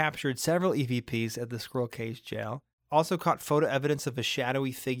 they captured several EVPs at the Squirrel Cage jail. Also caught photo evidence of a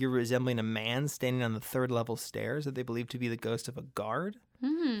shadowy figure resembling a man standing on the third level stairs that they believe to be the ghost of a guard.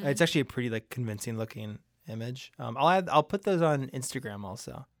 It's actually a pretty convincing looking image. I'll put those on Instagram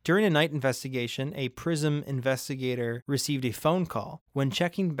also. During a night investigation, a PRISM investigator received a phone call. When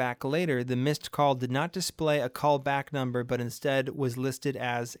checking back later, the missed call did not display a callback number, but instead was listed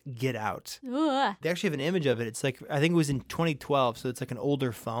as "Get Out." Ugh. They actually have an image of it. It's like, I think it was in 2012, so it's like an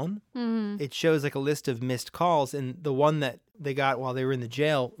older phone. It shows like a list of missed calls, and the one that they got while they were in the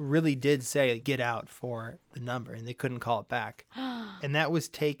jail really did say "Get Out" for the number, and they couldn't call it back. And that was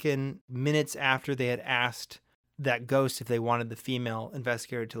taken minutes after they had asked that ghost if they wanted the female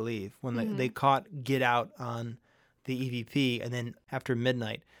investigator to leave. When they caught "Get Out" on the EVP, and then after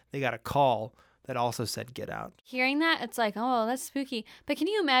midnight, they got a call that also said "Get Out." Hearing that, it's like, oh, that's spooky. But can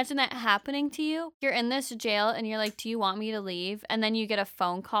you imagine that happening to you? You're in this jail and you're like, do you want me to leave? And then you get a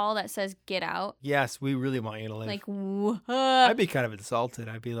phone call that says "Get Out." Yes, we really want you to leave. Like, what? I'd be kind of insulted.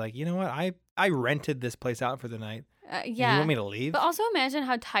 I'd be like, you know what? I rented this place out for the night. Yeah. You want me to leave? But also imagine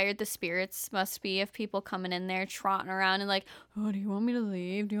how tired the spirits must be of people coming in there trotting around and like, oh, do you want me to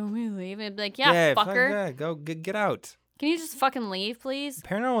leave? Do you want me to leave? And it'd be like, yeah, fucker. Yeah, go get out. Can you just fucking leave, please?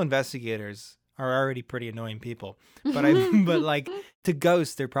 Paranormal investigators are already pretty annoying people, but but like to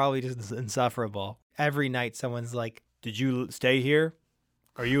ghosts, they're probably just insufferable. Every night, someone's like, "Did you stay here?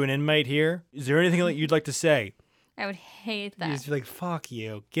 Are you an inmate here? Is there anything that you'd like to say?" I would hate that. You just be like, "Fuck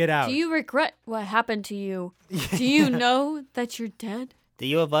you, get out." Do you regret what happened to you? Do you know that you're dead? Do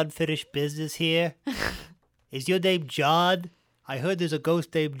you have unfinished business here? Is your name John? I heard there's a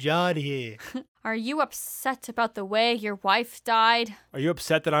ghost named John here. Are you upset about the way your wife died? Are you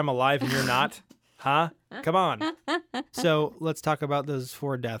upset that I'm alive and you're not? Huh? Come on. So let's talk about those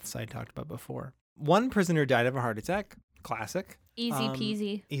 4 deaths I talked about before. One prisoner died of a heart attack. Classic. Easy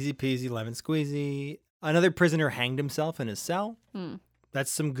peasy. Easy peasy, lemon squeezy. Another prisoner hanged himself in his cell. That's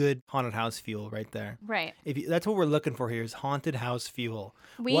some good haunted house fuel right there. Right. That's what we're looking for here is haunted house fuel.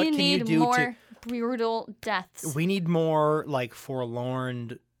 We what can need you do more brutal deaths. We need more like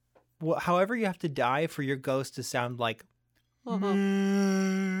forlorn. However you have to die for your ghost to sound like.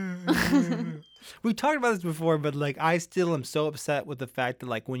 We've talked about this before, but like I still am so upset with the fact that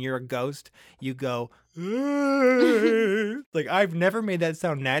like when you're a ghost, you go like I've never made that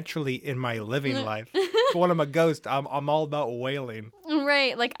sound naturally in my living life. But when I'm a ghost, I'm all about wailing.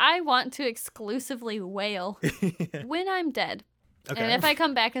 Right, like I want to exclusively wail when I'm dead. Okay. And if I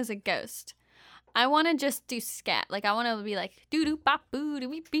come back as a ghost, I want to just do scat. Like I want to be like doo doo bop boo doo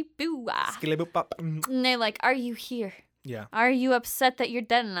beep beep boo ah. And they're like, "Are you here? Yeah. Are you upset that you're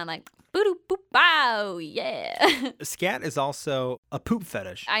dead?" And I'm like, boo doo boop bow, yeah. Scat is also a poop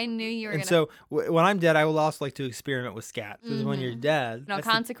fetish. I knew you were and gonna. So when I'm dead, I will also like to experiment with scat. Because when you're dead, No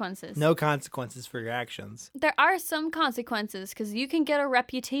consequences. No consequences for your actions. There are some consequences because you can get a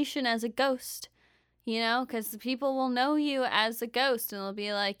reputation as a ghost. You know, because people will know you as a ghost and they'll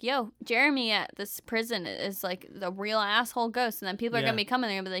be like, yo, Jeremy at this prison is like the real asshole ghost. And then people are going to be coming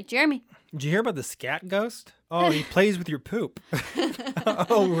there and be like, Jeremy. Did you hear about the scat ghost? Oh, he plays with your poop.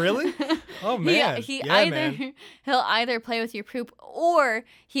 Oh, really? Oh, man. He'll either play with your poop or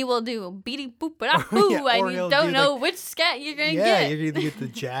he will do beady boop ba boo. And you don't know which scat you're going to get. Yeah, you either get the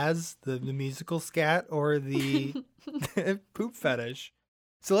jazz, the musical scat, or the poop fetish.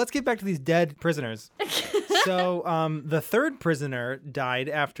 So let's get back to these dead prisoners. So the 3rd prisoner died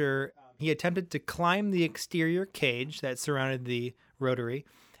after he attempted to climb the exterior cage that surrounded the rotary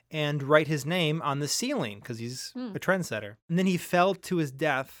and write his name on the ceiling because he's a trendsetter. And then he fell to his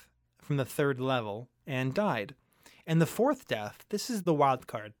death from the 3rd level and died. And the fourth death, this is the wild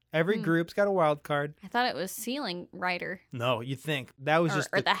card. Every group's got a wild card. I thought it was ceiling rider. No, you think that was just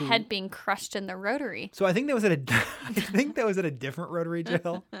or the cool... head being crushed in the rotary. So I think that was at a different rotary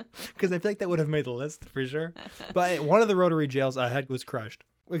jail because I feel like that would have made the list for sure. But at one of the rotary jails, a head was crushed.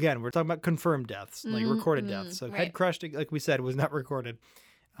 Again, we're talking about confirmed deaths, like recorded deaths. So head crushed, like we said, was not recorded.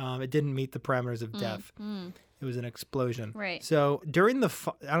 It didn't meet the parameters of death. It was an explosion. Right. So during I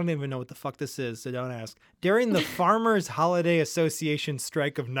don't even know what the fuck this is, so don't ask. During the Farmers Holiday Association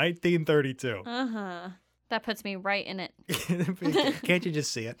strike of 1932. That puts me right in it. Can't you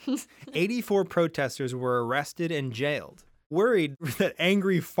just see it? 84 protesters were arrested and jailed. Worried that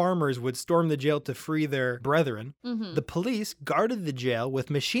angry farmers would storm the jail to free their brethren, the police guarded the jail with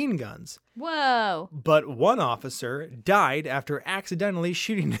machine guns. Whoa. But one officer died after accidentally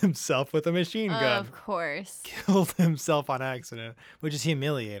shooting himself with a machine gun. Of course. Killed himself on accident, which is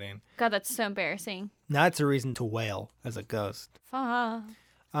humiliating. God, that's so embarrassing. That's a reason to wail as a ghost. Fuck.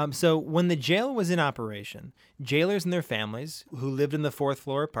 So when the jail was in operation, jailers and their families who lived in the fourth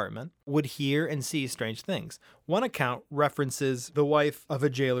floor apartment would hear and see strange things. One account references the wife of a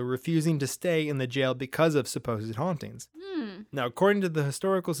jailer refusing to stay in the jail because of supposed hauntings. Now, according to the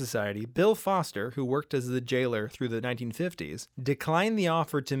Historical Society, Bill Foster, who worked as the jailer through the 1950s, declined the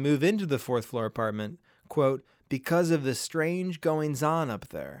offer to move into the fourth floor apartment, quote, because of the strange goings-on up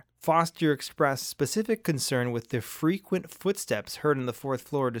there. Foster expressed specific concern with the frequent footsteps heard on the fourth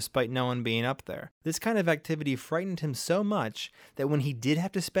floor despite no one being up there. This kind of activity frightened him so much that when he did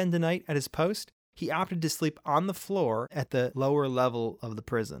have to spend the night at his post, he opted to sleep on the floor at the lower level of the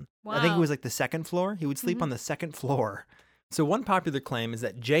prison. Wow. I think it was like the second floor. He would sleep on the second floor. So one popular claim is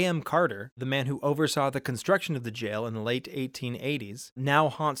that J.M. Carter, the man who oversaw the construction of the jail in the late 1880s, now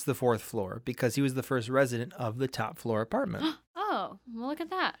haunts the fourth floor because he was the first resident of the top floor apartment. Oh, well, look at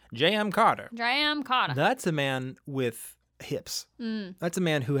that. J.M. Carter. J.M. Carter. That's a man with hips. That's a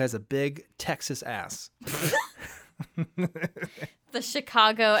man who has a big Texas ass. The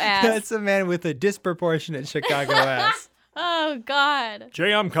Chicago ass. That's a man with a disproportionate Chicago ass. Oh, God.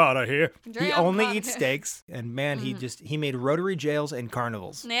 J.M. Carter here. He J.M. only Carter. eats steaks, and man, he made rotary jails and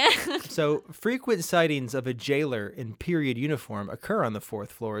carnivals. Yeah. So frequent sightings of a jailer in period uniform occur on the fourth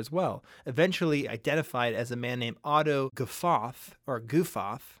floor as well, eventually identified as a man named Otto Goofoff, or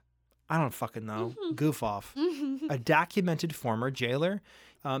Goofoff. I don't fucking know. Goofoff. A documented former jailer.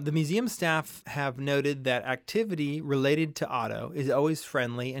 The museum staff have noted that activity related to Otto is always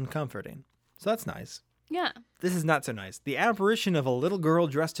friendly and comforting. So that's nice. Yeah. This is not so nice. The apparition of a little girl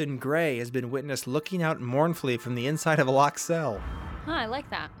dressed in gray has been witnessed looking out mournfully from the inside of a locked cell. Huh, I like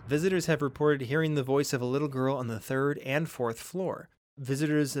that. Visitors have reported hearing the voice of a little girl on the third and fourth floor.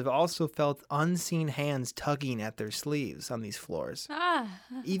 Visitors have also felt unseen hands tugging at their sleeves on these floors.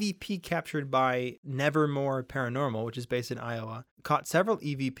 EVP captured by Nevermore Paranormal, which is based in Iowa, caught several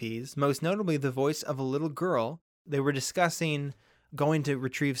EVPs, most notably the voice of a little girl. They were discussing going to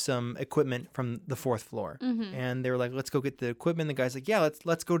retrieve some equipment from the fourth floor. And they were like, let's go get the equipment. The guy's like, yeah,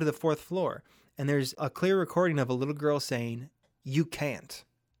 let's go to the fourth floor. And there's a clear recording of a little girl saying, you can't.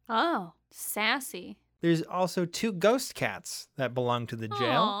 Oh, sassy. There's also 2 ghost cats that belong to the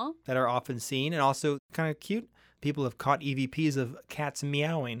jail Aw. that are often seen and also kind of cute. People have caught EVPs of cats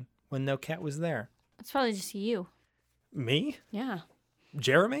meowing when no cat was there. It's probably just you. Me? Yeah.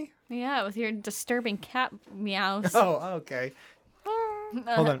 Jeremy? Yeah, with your disturbing cat meows. Oh, okay.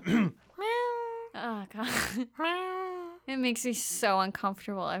 Hold on. Oh, God. It makes me so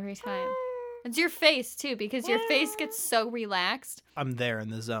uncomfortable every time. It's your face, too, because your face gets so relaxed. I'm there in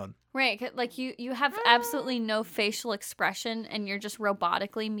the zone. Right, like you have absolutely no facial expression and you're just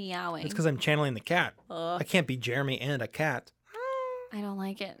robotically meowing. It's because I'm channeling the cat. Ugh. I can't be Jeremy and a cat. I don't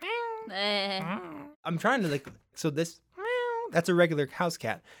like it. I'm trying to that's a regular house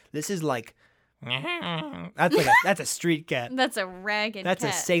cat. This is like, that's a street cat. That's a ragged That's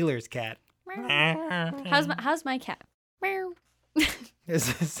cat. a sailor's cat. How's my cat? Meow. It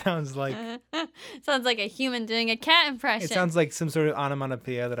sounds like Sounds like a human doing a cat impression. it sounds like some sort of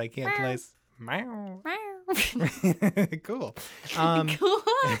onomatopoeia that I can't place. Meow. Cool. Cool.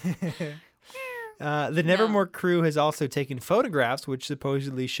 The Nevermore crew has also taken photographs which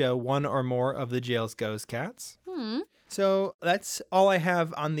supposedly show one or more of the jail's ghost cats. So that's all I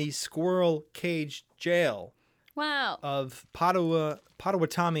have on the Squirrel Cage Jail Wow. of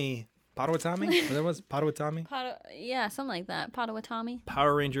Potawatomi. Potawatomi? What was Potawatomi? Yeah, something like that. Potawatomi.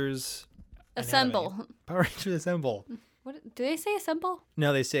 Power Rangers Assemble. Power Rangers Assemble. What do they say? Assemble?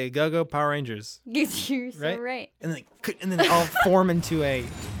 No, they say go Power Rangers. You're so right. And then they all form into a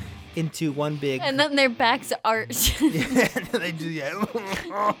into one big. And then their backs arch. They do,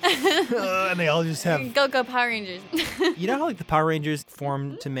 and they all just have. Go Power Rangers. You know how like the Power Rangers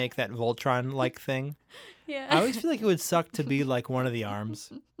formed to make that Voltron-like thing? Yeah. I always feel like it would suck to be like one of the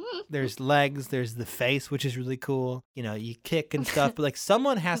arms. There's legs, there's the face, which is really cool. You know, you kick and stuff, but like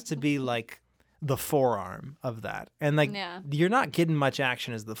someone has to be like the forearm of that. And like you're not getting much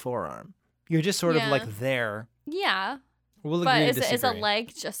action as the forearm. You're just sort of like there. Yeah. We'll but agree to is a disagree.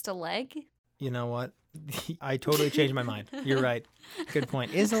 leg just a leg? You know what? I totally changed my mind. You're right. Good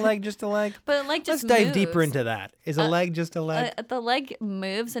point. Is a leg just a leg? But a leg just Let's dive moves. deeper into that. Is a leg just a leg? The leg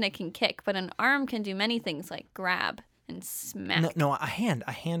moves and it can kick, but an arm can do many things like grab and smack. No, a hand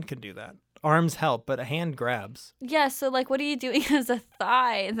can do that. Arms help, but a hand grabs. Yeah, so like what are you doing as a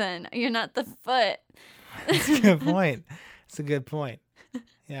thigh then? You're not the foot. That's a good point. That's a good point.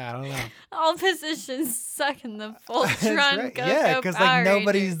 Yeah, I don't know. All positions suck in the Voltron. Right. Go Yeah, because like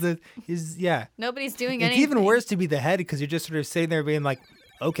nobody's nobody's doing it's anything. even worse to be the head because you're just sort of sitting there being like,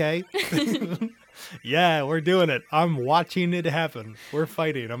 okay, yeah, we're doing it. I'm watching it happen. We're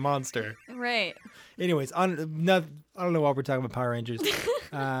fighting a monster. Right. Anyways, I don't know why we're talking about Power Rangers.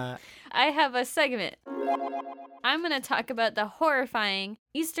 I have a segment. I'm going to talk about the horrifying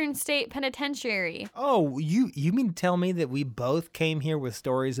Eastern State Penitentiary. Oh, you mean to tell me that we both came here with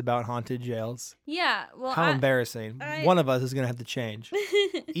stories about haunted jails? Yeah, well, How embarrassing. One of us is going to have to change.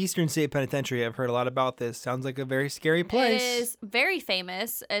 Eastern State Penitentiary, I've heard a lot about this. Sounds like a very scary place. It is very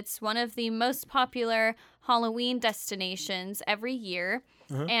famous. It's one of the most popular Halloween destinations every year.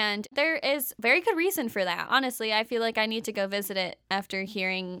 And there is very good reason for that. Honestly, I feel like I need to go visit it after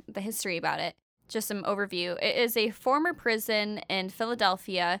hearing the history about it. Just some overview. It is a former prison in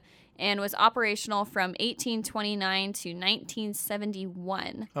Philadelphia and was operational from 1829 to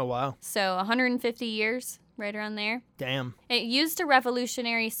 1971. Oh, wow. So 150 years, right around there. Damn. It used a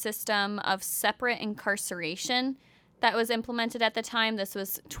revolutionary system of separate incarceration that was implemented at the time. This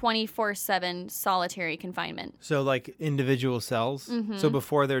was 24/7 solitary confinement. So like individual cells? Mm-hmm. So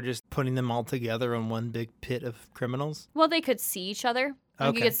before they're just putting them all together in one big pit of criminals? Well, they could see each other. Like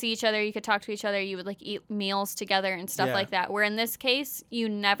Okay. You could see each other, you could talk to each other, you would like eat meals together and stuff Yeah. like that. Where in this case, you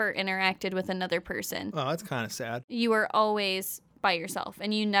never interacted with another person. Oh, that's kind of sad. You were always by yourself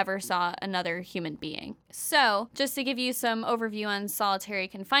and you never saw another human being. So, just to give you some overview on solitary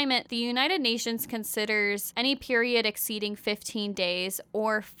confinement, the United Nations considers any period exceeding 15 days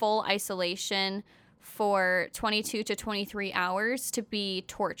or full isolation for 22 to 23 hours to be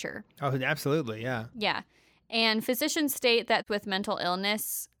torture. Oh, absolutely, yeah. Yeah. And physicians state that with mental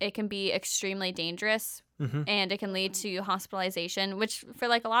illness, it can be extremely dangerous and it can lead to hospitalization, which for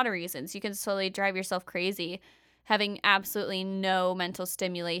like a lot of reasons, you can slowly drive yourself crazy having absolutely no mental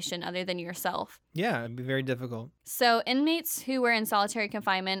stimulation other than yourself. Yeah, it'd be very difficult. So inmates who were in solitary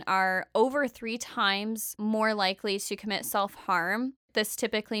confinement are over 3 times more likely to commit self-harm. This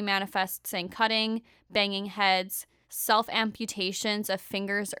typically manifests in cutting, banging heads, self-amputations of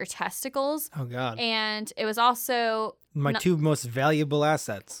fingers or testicles. Oh, God. And it was also... My two most valuable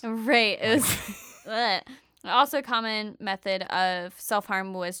assets. Right. It was... Ugh. Also a common method of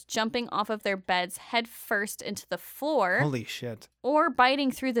self-harm was jumping off of their beds head first into the floor. Holy shit. Or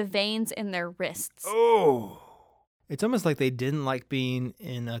biting through the veins in their wrists. Oh. It's almost like they didn't like being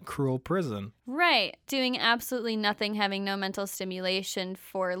in a cruel prison. Right. Doing absolutely nothing, having no mental stimulation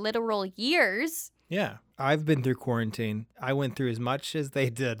for literal years. Yeah. I've been through quarantine. I went through as much as they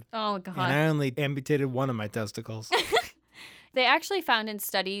did. Oh, God. And I only amputated one of my testicles. They actually found in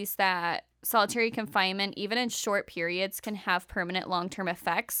studies that solitary confinement, even in short periods, can have permanent long-term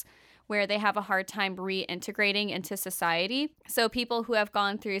effects where they have a hard time reintegrating into society. So people who have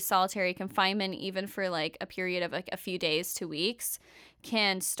gone through solitary confinement, even for like a period of like a few days to weeks,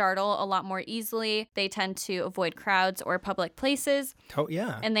 can startle a lot more easily. They tend to avoid crowds or public places.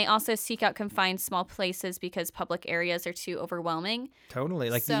 Yeah. And they also seek out confined small places because public areas are too overwhelming. Totally.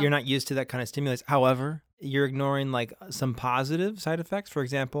 Like So- you're not used to that kind of stimulus. However, you're ignoring like some positive side effects. For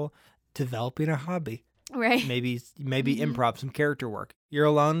example, developing a hobby. Right. Maybe improv, some character work. You're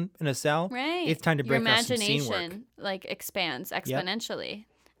alone in a cell. Right. It's time to break out some scene work. Your imagination like expands exponentially.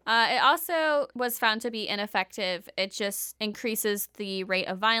 It also was found to be ineffective. It just increases the rate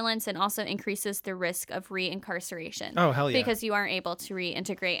of violence and also increases the risk of reincarceration. Oh, hell yeah. Because you aren't able to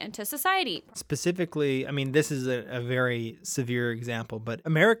reintegrate into society. Specifically, I mean, this is a very severe example, but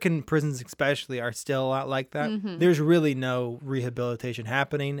American prisons especially are still a lot like that. There's really no rehabilitation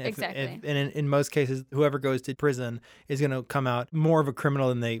happening. Exactly. And in most cases, whoever goes to prison is going to come out more of a criminal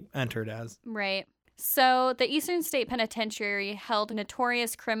than they entered as. Right. So the Eastern State Penitentiary held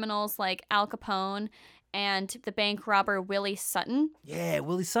notorious criminals like Al Capone and the bank robber Willie Sutton. Yeah,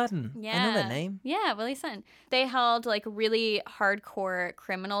 Willie Sutton. Yeah. I know that name. Yeah, Willie Sutton. They held like really hardcore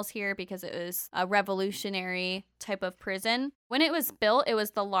criminals here because it was a revolutionary type of prison. When it was built, it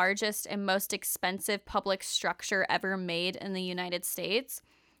was the largest and most expensive public structure ever made in the United States.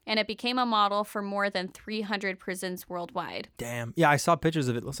 And it became a model for more than 300 prisons worldwide. Damn. Yeah, I saw pictures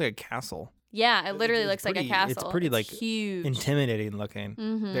of it. It looks like a castle. Yeah, it literally It's looks like a pretty- castle. It's pretty like huge. intimidating looking.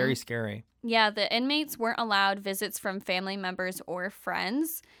 Mhm. Very scary. Yeah, the inmates weren't allowed visits from family members or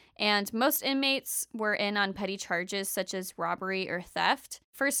friends, and most inmates were in on petty charges such as robbery or theft.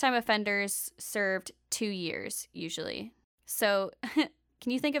 First-time offenders served 2 years, usually. So,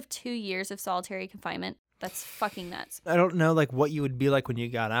 can you think of 2 years of solitary confinement? That's fucking nuts. I don't know like what you would be like when you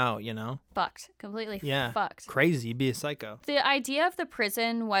got out, you know? Fucked. Completely Yeah. fucked. Crazy. You'd be a psycho. The idea of the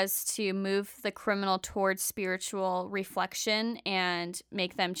prison was to move the criminal towards spiritual reflection and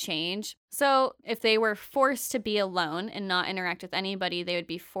make them change. So, if they were forced to be alone and not interact with anybody, they would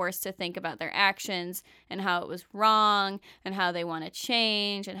be forced to think about their actions and how it was wrong and how they want to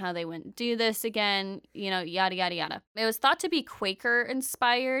change and how they wouldn't do this again, you know, yada, yada, yada. It was thought to be Quaker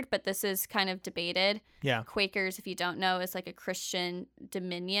inspired, but this is kind of debated. Yeah. Quakers, if you don't know, is like a Christian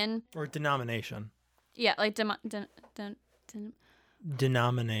dominion. Or denomination. Yeah, like Denomination.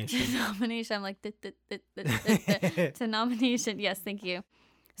 denomination. I'm like, denomination. Yes, thank you.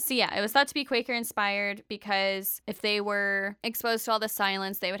 So yeah, it was thought to be Quaker inspired because if they were exposed to all the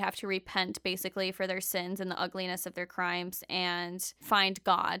silence, they would have to repent basically for their sins and the ugliness of their crimes and find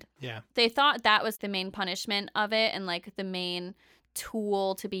God. Yeah. They thought that was the main punishment of it and like the main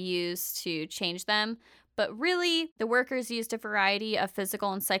tool to be used to change them. But really, the workers used a variety of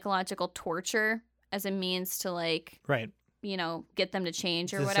physical and psychological torture as a means to like, Right. you know, get them to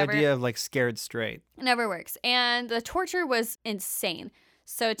change or This whatever. idea of like scared straight. It never works. And the torture was insane.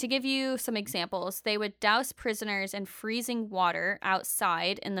 So to give you some examples, they would douse prisoners in freezing water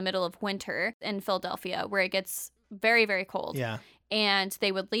outside in the middle of winter in Philadelphia, where it gets very, very cold. Yeah. And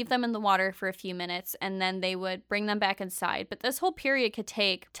they would leave them in the water for a few minutes and then they would bring them back inside. But this whole period could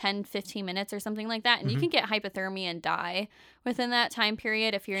take 10, 15 minutes or something like that. And you can get hypothermia and die within that time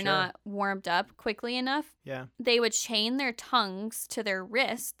period if you're Sure. not warmed up quickly enough. Yeah. They would chain their tongues to their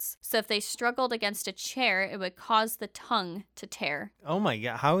wrists. So if they struggled against a chair, it would cause the tongue to tear. Oh my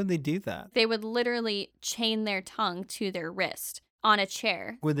God. How would they do that? They would literally chain their tongue to their wrist on a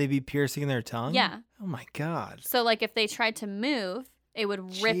chair. Would they be piercing their tongue? Yeah. Oh my God. So like if they tried to move, it would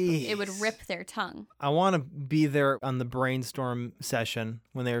Jeez. rip their tongue. I want to be there on the brainstorm session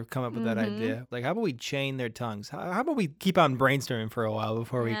when they come up with that Mhm. idea. Like, how about we chain their tongues? How about we keep on brainstorming for a while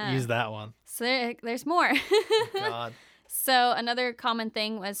before Yeah. we use that one? So there's more. God. So another common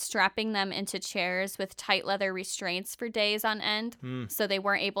thing was strapping them into chairs with tight leather restraints for days on end. So they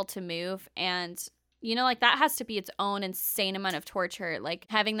weren't able to move. And, you know, like that has to be its own insane amount of torture. Like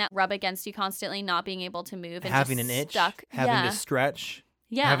having that rub against you constantly, not being able to move and Having just an itch, stuck. having yeah. to stretch,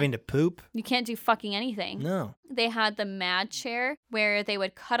 Yeah. having to poop. You can't do fucking anything. No. They had the MAD chair where they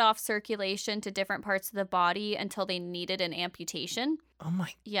would cut off circulation to different parts of the body until they needed an amputation. Oh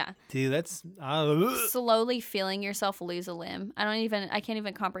my, Yeah. dude, that's Slowly feeling yourself lose a limb. I can't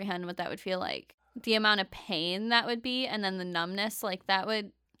even comprehend what that would feel like. The amount of pain that would be and then the numbness, like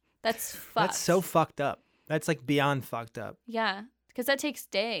that's fucked. that's so fucked up. That's like beyond fucked up. Yeah. Because that takes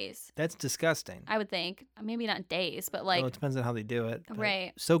days, That's disgusting. I would think. Maybe not days, but like, Well, it depends on how they do it. but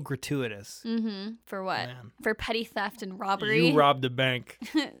Right. So gratuitous. for what? Man. For petty theft and robbery. You robbed a bank.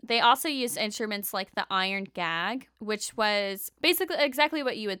 They also used instruments like the iron gag, which was basically exactly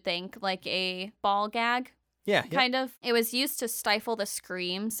what you would think, like a ball gag, Yeah. kind of. It was used to stifle the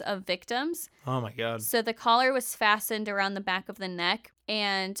screams of victims. Oh my God. So the collar was fastened around the back of the neck,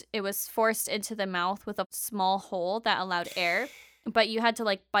 and it was forced into the mouth with a small hole that allowed air. But you had to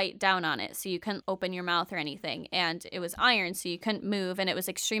like bite down on it, so you couldn't open your mouth or anything. And it was iron, so you couldn't move, and it was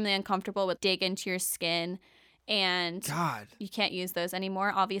extremely uncomfortable, would dig into your skin. And God. you can't use those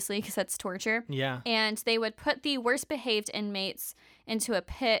anymore, obviously, because that's torture. Yeah. And they would put the worst behaved inmates into a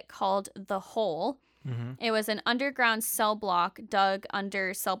pit called the Hole. Mm-hmm. It was an underground cell block dug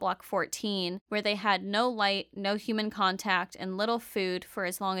under cell block 14, where they had no light, no human contact, and little food for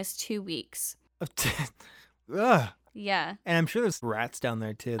as long as 2 weeks. Ugh. Yeah. And I'm sure there's rats down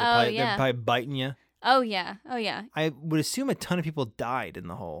there too. Yeah. They're probably biting you. Oh, yeah. Oh, yeah. I would assume a ton of people died in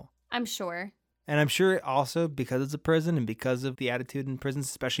the hole. I'm sure. And I'm sure also because it's a prison and because of the attitude in prisons,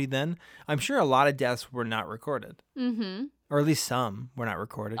 especially then, I'm sure a lot of deaths were not recorded. Mm-hmm. Or at least some were not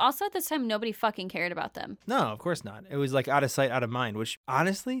recorded. Also, at this time, nobody fucking cared about them. No, of course not. It was like out of sight, out of mind, which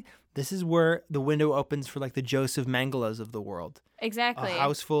honestly, this is where the window opens for like the Joseph Mengelas of the world. Exactly. A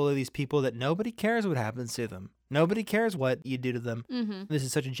house full of these people that nobody cares what happens to them. Nobody cares what you do to them. Mm-hmm. This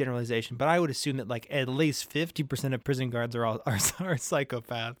is such a generalization, but I would assume that like at least 50% of prison guards are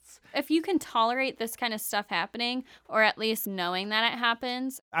psychopaths. If you can tolerate this kind of stuff happening, or at least knowing that it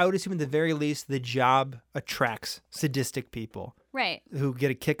happens. I would assume at the very least the job attracts sadistic people. Right. Who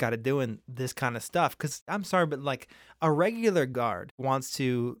get a kick out of doing this kind of stuff. Because I'm sorry, but like a regular guard wants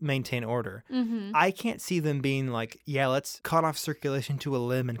to maintain order. Mm-hmm. I can't see them being like, yeah, let's cut off circulation to a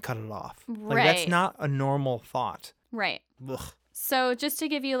limb and cut it off. Right. Like that's not a normal thought. Right. Ugh. So just to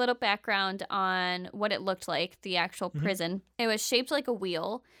give you a little background on what it looked like, the actual prison, it was shaped like a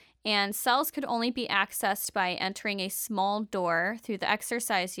wheel. And cells could only be accessed by entering a small door through the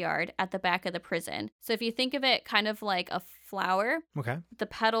exercise yard at the back of the prison. So if you think of it kind of like a flower, Okay. the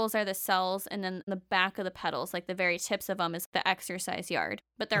petals are the cells, and then the back of the petals, like the very tips of them, is the exercise yard.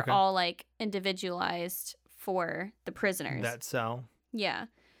 But they're all like individualized for the prisoners. That cell. Yeah.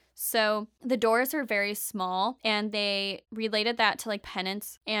 So the doors are very small, and they related that to like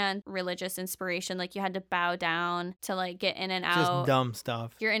penance and religious inspiration. Like you had to bow down to like get in and out. Just dumb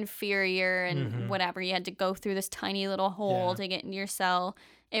stuff. You're inferior and whatever. You had to go through this tiny little hole to get in your cell.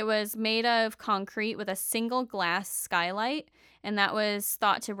 It was made of concrete with a single glass skylight, and that was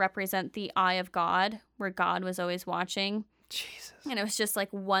thought to represent the eye of God, where God was always watching. Jesus. And it was just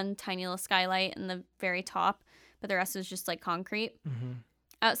like one tiny little skylight in the very top, but the rest was just like concrete. Mm-hmm.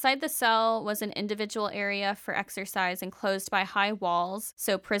 Outside the cell was an individual area for exercise enclosed by high walls,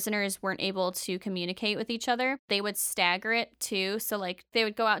 so prisoners weren't able to communicate with each other. They would stagger it too, so like they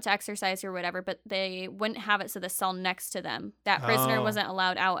would go out to exercise or whatever, but they wouldn't have it so the cell next to them. That prisoner wasn't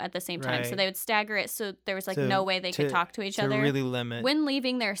allowed out at the same time, so they would stagger it so there was like no way they could talk to each other. To really limit. When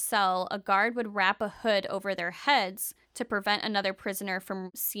leaving their cell, a guard would wrap a hood over their heads to prevent another prisoner from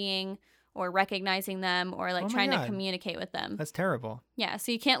seeing or recognizing them or like trying to communicate with them. That's terrible. Yeah,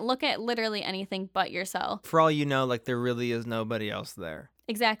 so you can't look at literally anything but yourself. For all you know, like there really is nobody else there.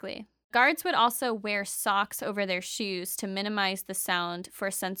 Exactly. Guards would also wear socks over their shoes to minimize the sound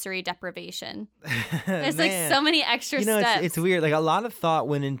for sensory deprivation. There's like so many extra steps. It's weird. Like a lot of thought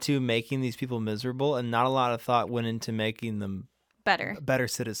went into making these people miserable, and not a lot of thought went into making them better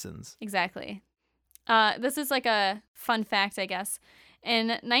citizens. Exactly. This is like a fun fact, I guess. In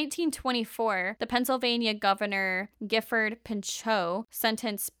 1924, the Pennsylvania governor Gifford Pinchot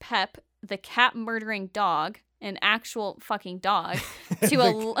sentenced Pep, the cat-murdering dog, an actual fucking dog, to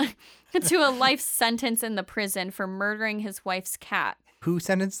a life sentence in the prison for murdering his wife's cat. Who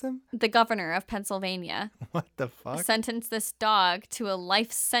sentenced them? The governor of Pennsylvania. What the fuck? Sentenced this dog to a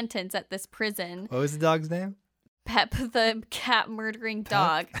life sentence at this prison. What was the dog's name? Pep, the cat-murdering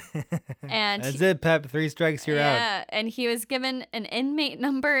dog. And that's it, Pep. 3 strikes, you're out. Yeah, and he was given an inmate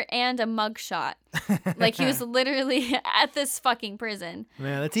number and a mugshot. Like, he was literally at this fucking prison.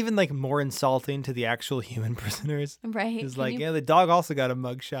 Man, that's even, like, more insulting to the actual human prisoners. Right. It's like, yeah, the dog also got a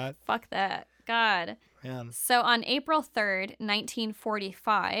mugshot. Fuck that. God. Man. So on April 3rd,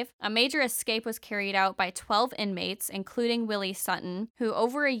 1945, a major escape was carried out by 12 inmates, including Willie Sutton, who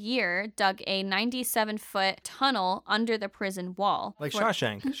over a year dug a 97-foot tunnel under the prison wall. Like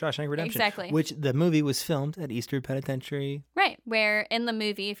Shawshank Redemption. Exactly. Which the movie was filmed at Eastern Penitentiary. Right, where in the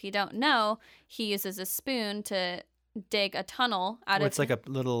movie, if you don't know, he uses a spoon to dig a tunnel out of... It's like a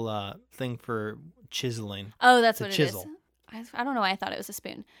little thing for chiseling. Oh, that's what chisel. It is. I don't know why I thought it was a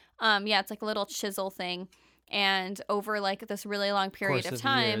spoon. Yeah, it's like a little chisel thing. And over like this really long period of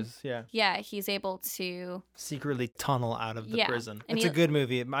time, he's able to secretly tunnel out of the prison. And it's a good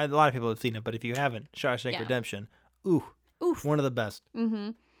movie. A lot of people have seen it, but if you haven't, Shawshank Redemption, oof, one of the best.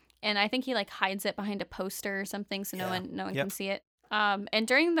 Mm-hmm. And I think he like hides it behind a poster or something, so no one can see it. And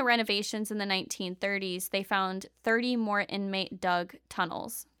during the renovations in the 1930s, they found 30 more inmate dug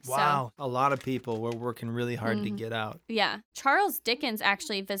tunnels. Wow. So, a lot of people were working really hard to get out. Yeah. Charles Dickens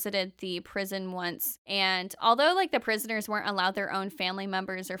actually visited the prison once. And although like the prisoners weren't allowed their own family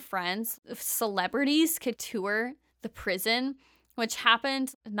members or friends, celebrities could tour the prison, which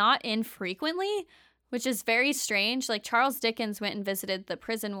happened not infrequently, which is very strange. Like Charles Dickens went and visited the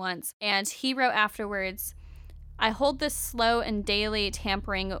prison once, and he wrote afterwards, "I hold this slow and daily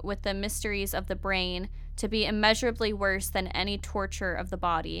tampering with the mysteries of the brain to be immeasurably worse than any torture of the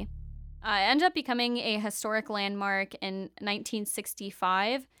body." It ended up becoming a historic landmark in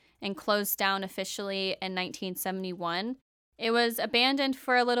 1965 and closed down officially in 1971. It was abandoned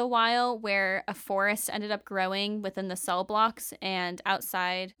for a little while where a forest ended up growing within the cell blocks and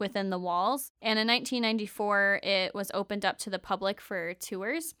outside within the walls. And in 1994, it was opened up to the public for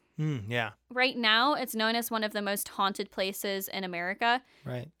tours. Yeah. Right now, it's known as one of the most haunted places in America.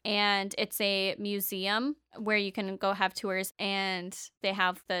 Right. And it's a museum where you can go have tours, and they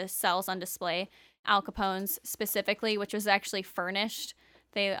have the cells on display. Al Capone's specifically, which was actually furnished.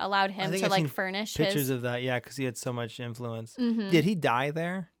 They allowed him to like furnish pictures his... of that, yeah, because he had so much influence. Mm-hmm. Did he die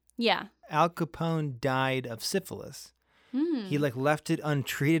there? Yeah. Al Capone died of syphilis. He like left it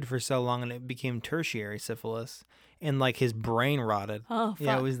untreated for so long, and it became tertiary syphilis, and like his brain rotted. Oh, fuck.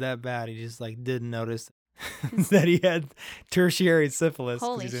 Yeah, it was that bad. He just like didn't notice that he had tertiary syphilis because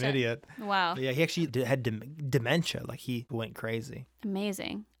Holy he's shit. an idiot. Wow. But yeah, he actually had dementia. Like he went crazy.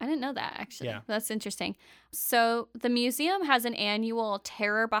 Amazing. I didn't know that, actually. Yeah. That's interesting. So the museum has an annual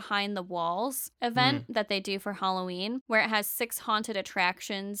Terror Behind the Walls event that they do for Halloween, where it has 6 haunted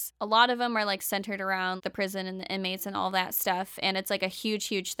attractions. A lot of them are like centered around the prison and the inmates and all that stuff. And it's like a huge,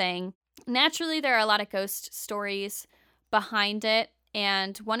 huge thing. Naturally, there are a lot of ghost stories behind it.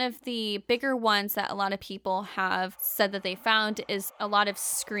 And one of the bigger ones that a lot of people have said that they found is a lot of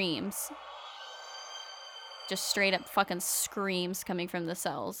screams. Just straight up fucking screams coming from the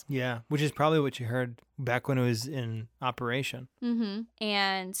cells. Yeah, which is probably what you heard back when it was in operation. Mm-hmm.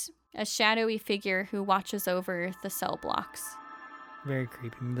 And a shadowy figure who watches over the cell blocks. Very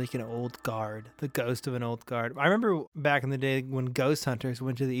creepy, like an old guard, the ghost of an old guard. I remember back in the day when ghost hunters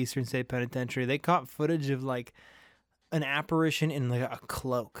went to the Eastern State Penitentiary, they caught footage of like an apparition in like a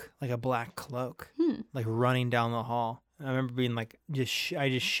cloak, like a black cloak, like running down the hall. I remember being like, I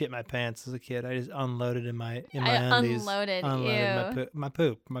just shit my pants as a kid. I just unloaded in my undies. Unloaded my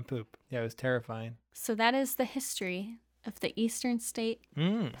poop. Yeah, it was terrifying. So that is the history of the Eastern State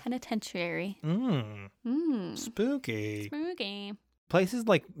Penitentiary. Spooky. Spooky. Places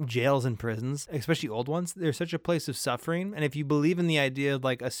like jails and prisons, especially old ones, they're such a place of suffering. And if you believe in the idea of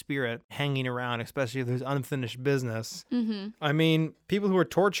like a spirit hanging around, especially if there's unfinished business, I mean, people who are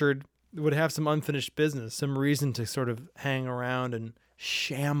tortured would have some unfinished business, some reason to sort of hang around and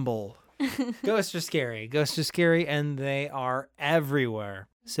shamble. Ghosts are scary, and they are everywhere.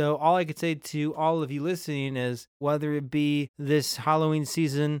 So all I could say to all of you listening is, whether it be this Halloween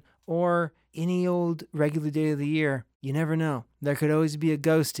season or any old regular day of the year, you never know. There could always be a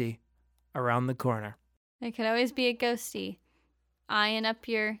ghosty around the corner. There could always be a ghosty eyeing up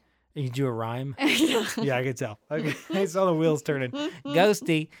your... You do a rhyme? Yeah, I could tell. I saw the wheels turning.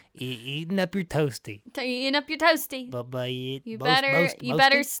 Ghosty, eating up your toasty. Eating up your toasty. Bye-bye. You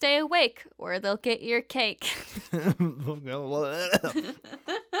better stay awake, or they'll get your cake.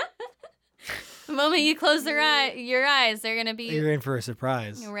 The moment you close your eyes, they're gonna be... You're in for a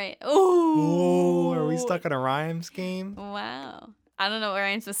surprise. Right. Oh, are we stuck in a rhyme scheme? Wow. I don't know what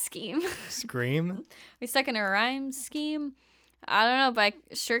rhymes with scheme. Scream? We stuck in a rhyme scheme? I don't know, but I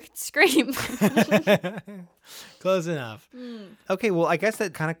sure could scream. Close enough. Okay, well, I guess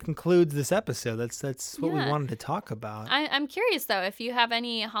that kind of concludes this episode. That's what we wanted to talk about. I'm curious, though, if you have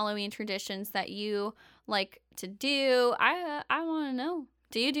any Halloween traditions that you like to do. I want to know.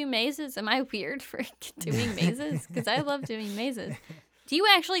 Do you do mazes? Am I weird for doing mazes? Because I love doing mazes. Do you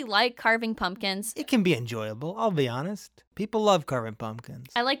actually like carving pumpkins? It can be enjoyable, I'll be honest. People love carving pumpkins.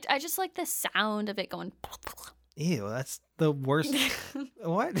 I just like the sound of it going... Ew, that's the worst.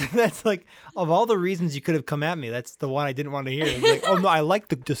 What? That's like, of all the reasons you could have come at me, that's the one I didn't want to hear. It's like, oh no, I like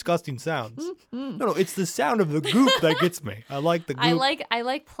the disgusting sounds. No, it's the sound of the goop that gets me. I like the goop. I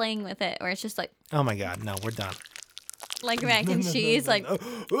like playing with it, where it's just like... Oh my God, no, we're done. Like mac and cheese, like...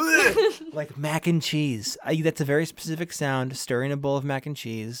 Like mac and cheese. That's a very specific sound, stirring a bowl of mac and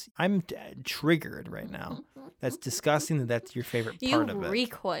cheese. I'm triggered right now. That's disgusting that's your favorite part of it. You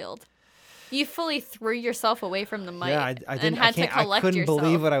recoiled. You fully threw yourself away from the mic. Yeah, I didn't. And had to collect I couldn't yourself.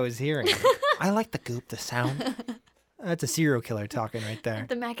 believe what I was hearing. I like the goop, the sound. That's a serial killer talking right there.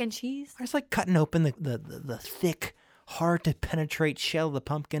 The mac and cheese. I was like cutting open the thick, hard to penetrate shell of the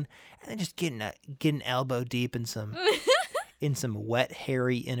pumpkin, and then just getting elbow deep in some wet,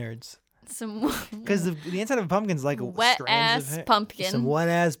 hairy innards. Because the inside of a pumpkin is like wet ass pumpkin. Some wet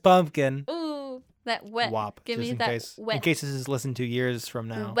ass pumpkin. Ooh, that wet. Wop. Give me that wet. In case this is listened to years from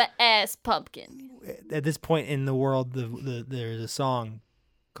now. Wet ass pumpkin. At this point in the world, there's a song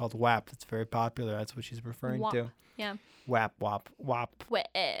called WAP that's very popular. That's what she's referring to. Yeah. WAP, WAP, WAP. Wet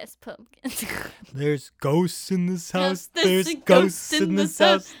ass pumpkin. There's ghosts in this house. There's ghosts in this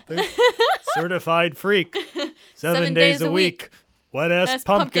house. There's certified freak. 7 days a week. Wet ass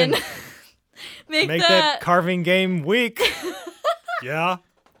pumpkin. Make that carving game weak. Yeah.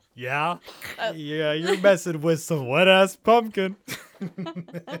 Yeah, you're messing with some wet ass pumpkin.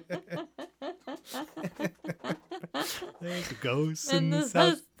 There's ghosts in this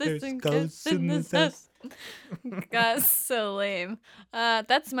house. There's ghosts in this house. That's so lame.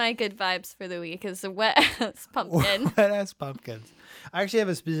 That's my good vibes for the week is the wet ass pumpkin. Wet ass pumpkins. I actually have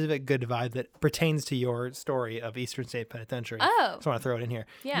a specific good vibe that pertains to your story of Eastern State Penitentiary. Oh. Just want to throw it in here.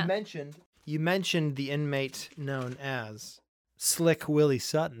 Yeah. You mentioned the inmate known as Slick Willie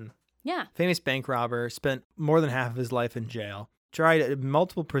Sutton. Yeah. Famous bank robber, spent more than half of his life in jail. Tried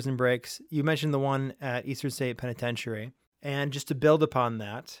multiple prison breaks. You mentioned the one at Eastern State Penitentiary. And just to build upon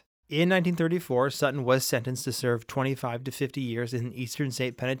that, in 1934, Sutton was sentenced to serve 25 to 50 years in Eastern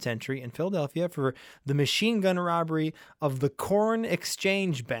State Penitentiary in Philadelphia for the machine gun robbery of the Corn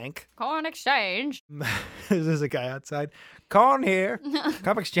Exchange Bank. Corn exchange. There's a guy outside. Corn here.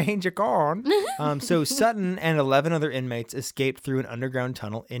 Come exchange your corn. So Sutton and 11 other inmates escaped through an underground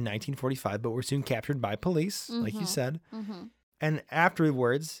tunnel in 1945, but were soon captured by police, like you said. Mm-hmm. And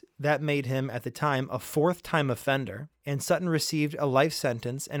afterwards, that made him, at the time, a fourth-time offender. And Sutton received a life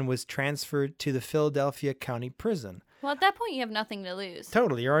sentence and was transferred to the Philadelphia County Prison. Well, at that point, you have nothing to lose.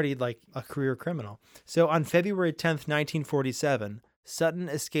 Totally. You're already like a career criminal. So on February 10th, 1947, Sutton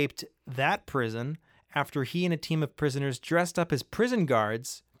escaped that prison after he and a team of prisoners dressed up as prison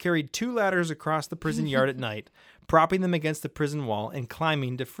guards carried 2 ladders across the prison yard at night, propping them against the prison wall and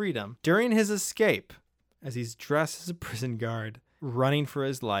climbing to freedom. During his escape, as he's dressed as a prison guard, running for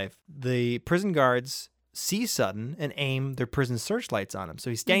his life, the prison guards see Sutton and aim their prison searchlights on him. So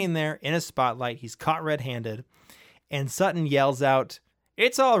he's standing there in a spotlight. He's caught red-handed. And Sutton yells out,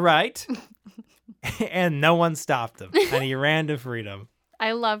 "It's all right." And no one stopped him. And he ran to freedom.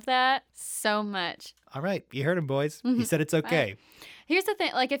 I love that so much. All right. You heard him, boys. He said it's okay. Right. Here's the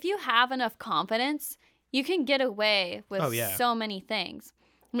thing. Like, if you have enough confidence, you can get away with so many things.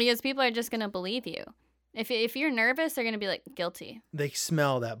 Because people are just going to believe you. If you're nervous, they're going to be like, guilty. They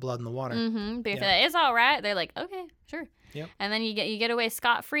smell that blood in the water. Mm-hmm. But if you're like, it's all right, they're like, okay, sure. Yep. And then you get away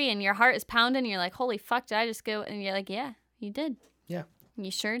scot-free and your heart is pounding and you're like, holy fuck, did I just go? And you're like, yeah, you did. Yeah.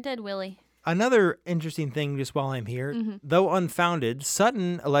 You sure did, Willie. Another interesting thing, just while I'm here, though unfounded,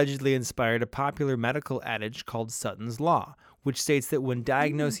 Sutton allegedly inspired a popular medical adage called Sutton's Law, which states that when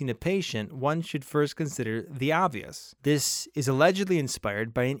diagnosing a patient, one should first consider the obvious. This is allegedly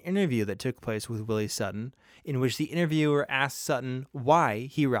inspired by an interview that took place with Willie Sutton, in which the interviewer asked Sutton why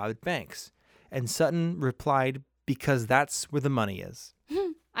he robbed banks. And Sutton replied, because that's where the money is.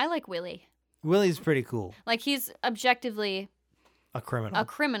 I like Willie. Willie's pretty cool. Like, he's objectively a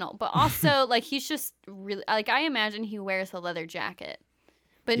criminal, but also, like, he's just really, like, I imagine he wears a leather jacket,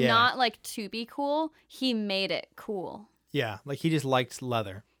 but not, like, to be cool. He made it cool. Yeah, like, he just liked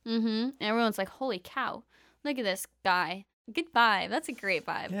leather. Mm-hmm. And everyone's like, holy cow, look at this guy. Good vibe. That's a great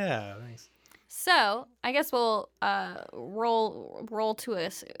vibe. Yeah, nice. So I guess we'll roll to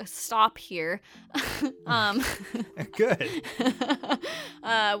a stop here. Good.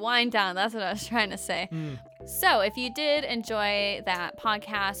 Wind down. That's what I was trying to say. So if you did enjoy that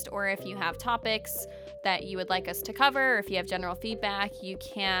podcast, or if you have topics that you would like us to cover, or if you have general feedback, you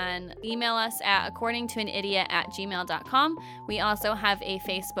can email us at accordingtoanidiot@gmail.com. We also have a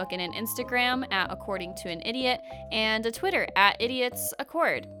Facebook and an Instagram at According to an Idiot, and a Twitter at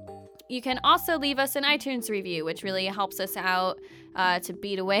IdiotsAccord. You can also leave us an iTunes review, which really helps us out to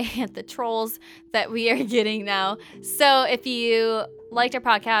beat away at the trolls that we are getting now. So if you liked our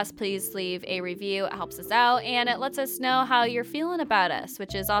podcast, please leave a review. It helps us out, and it lets us know how you're feeling about us,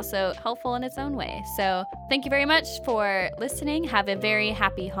 which is also helpful in its own way. So thank you very much for listening. Have a very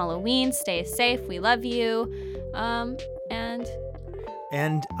happy Halloween. Stay safe. We love you. And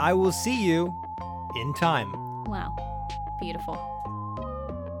I will see you in time. Wow. Beautiful.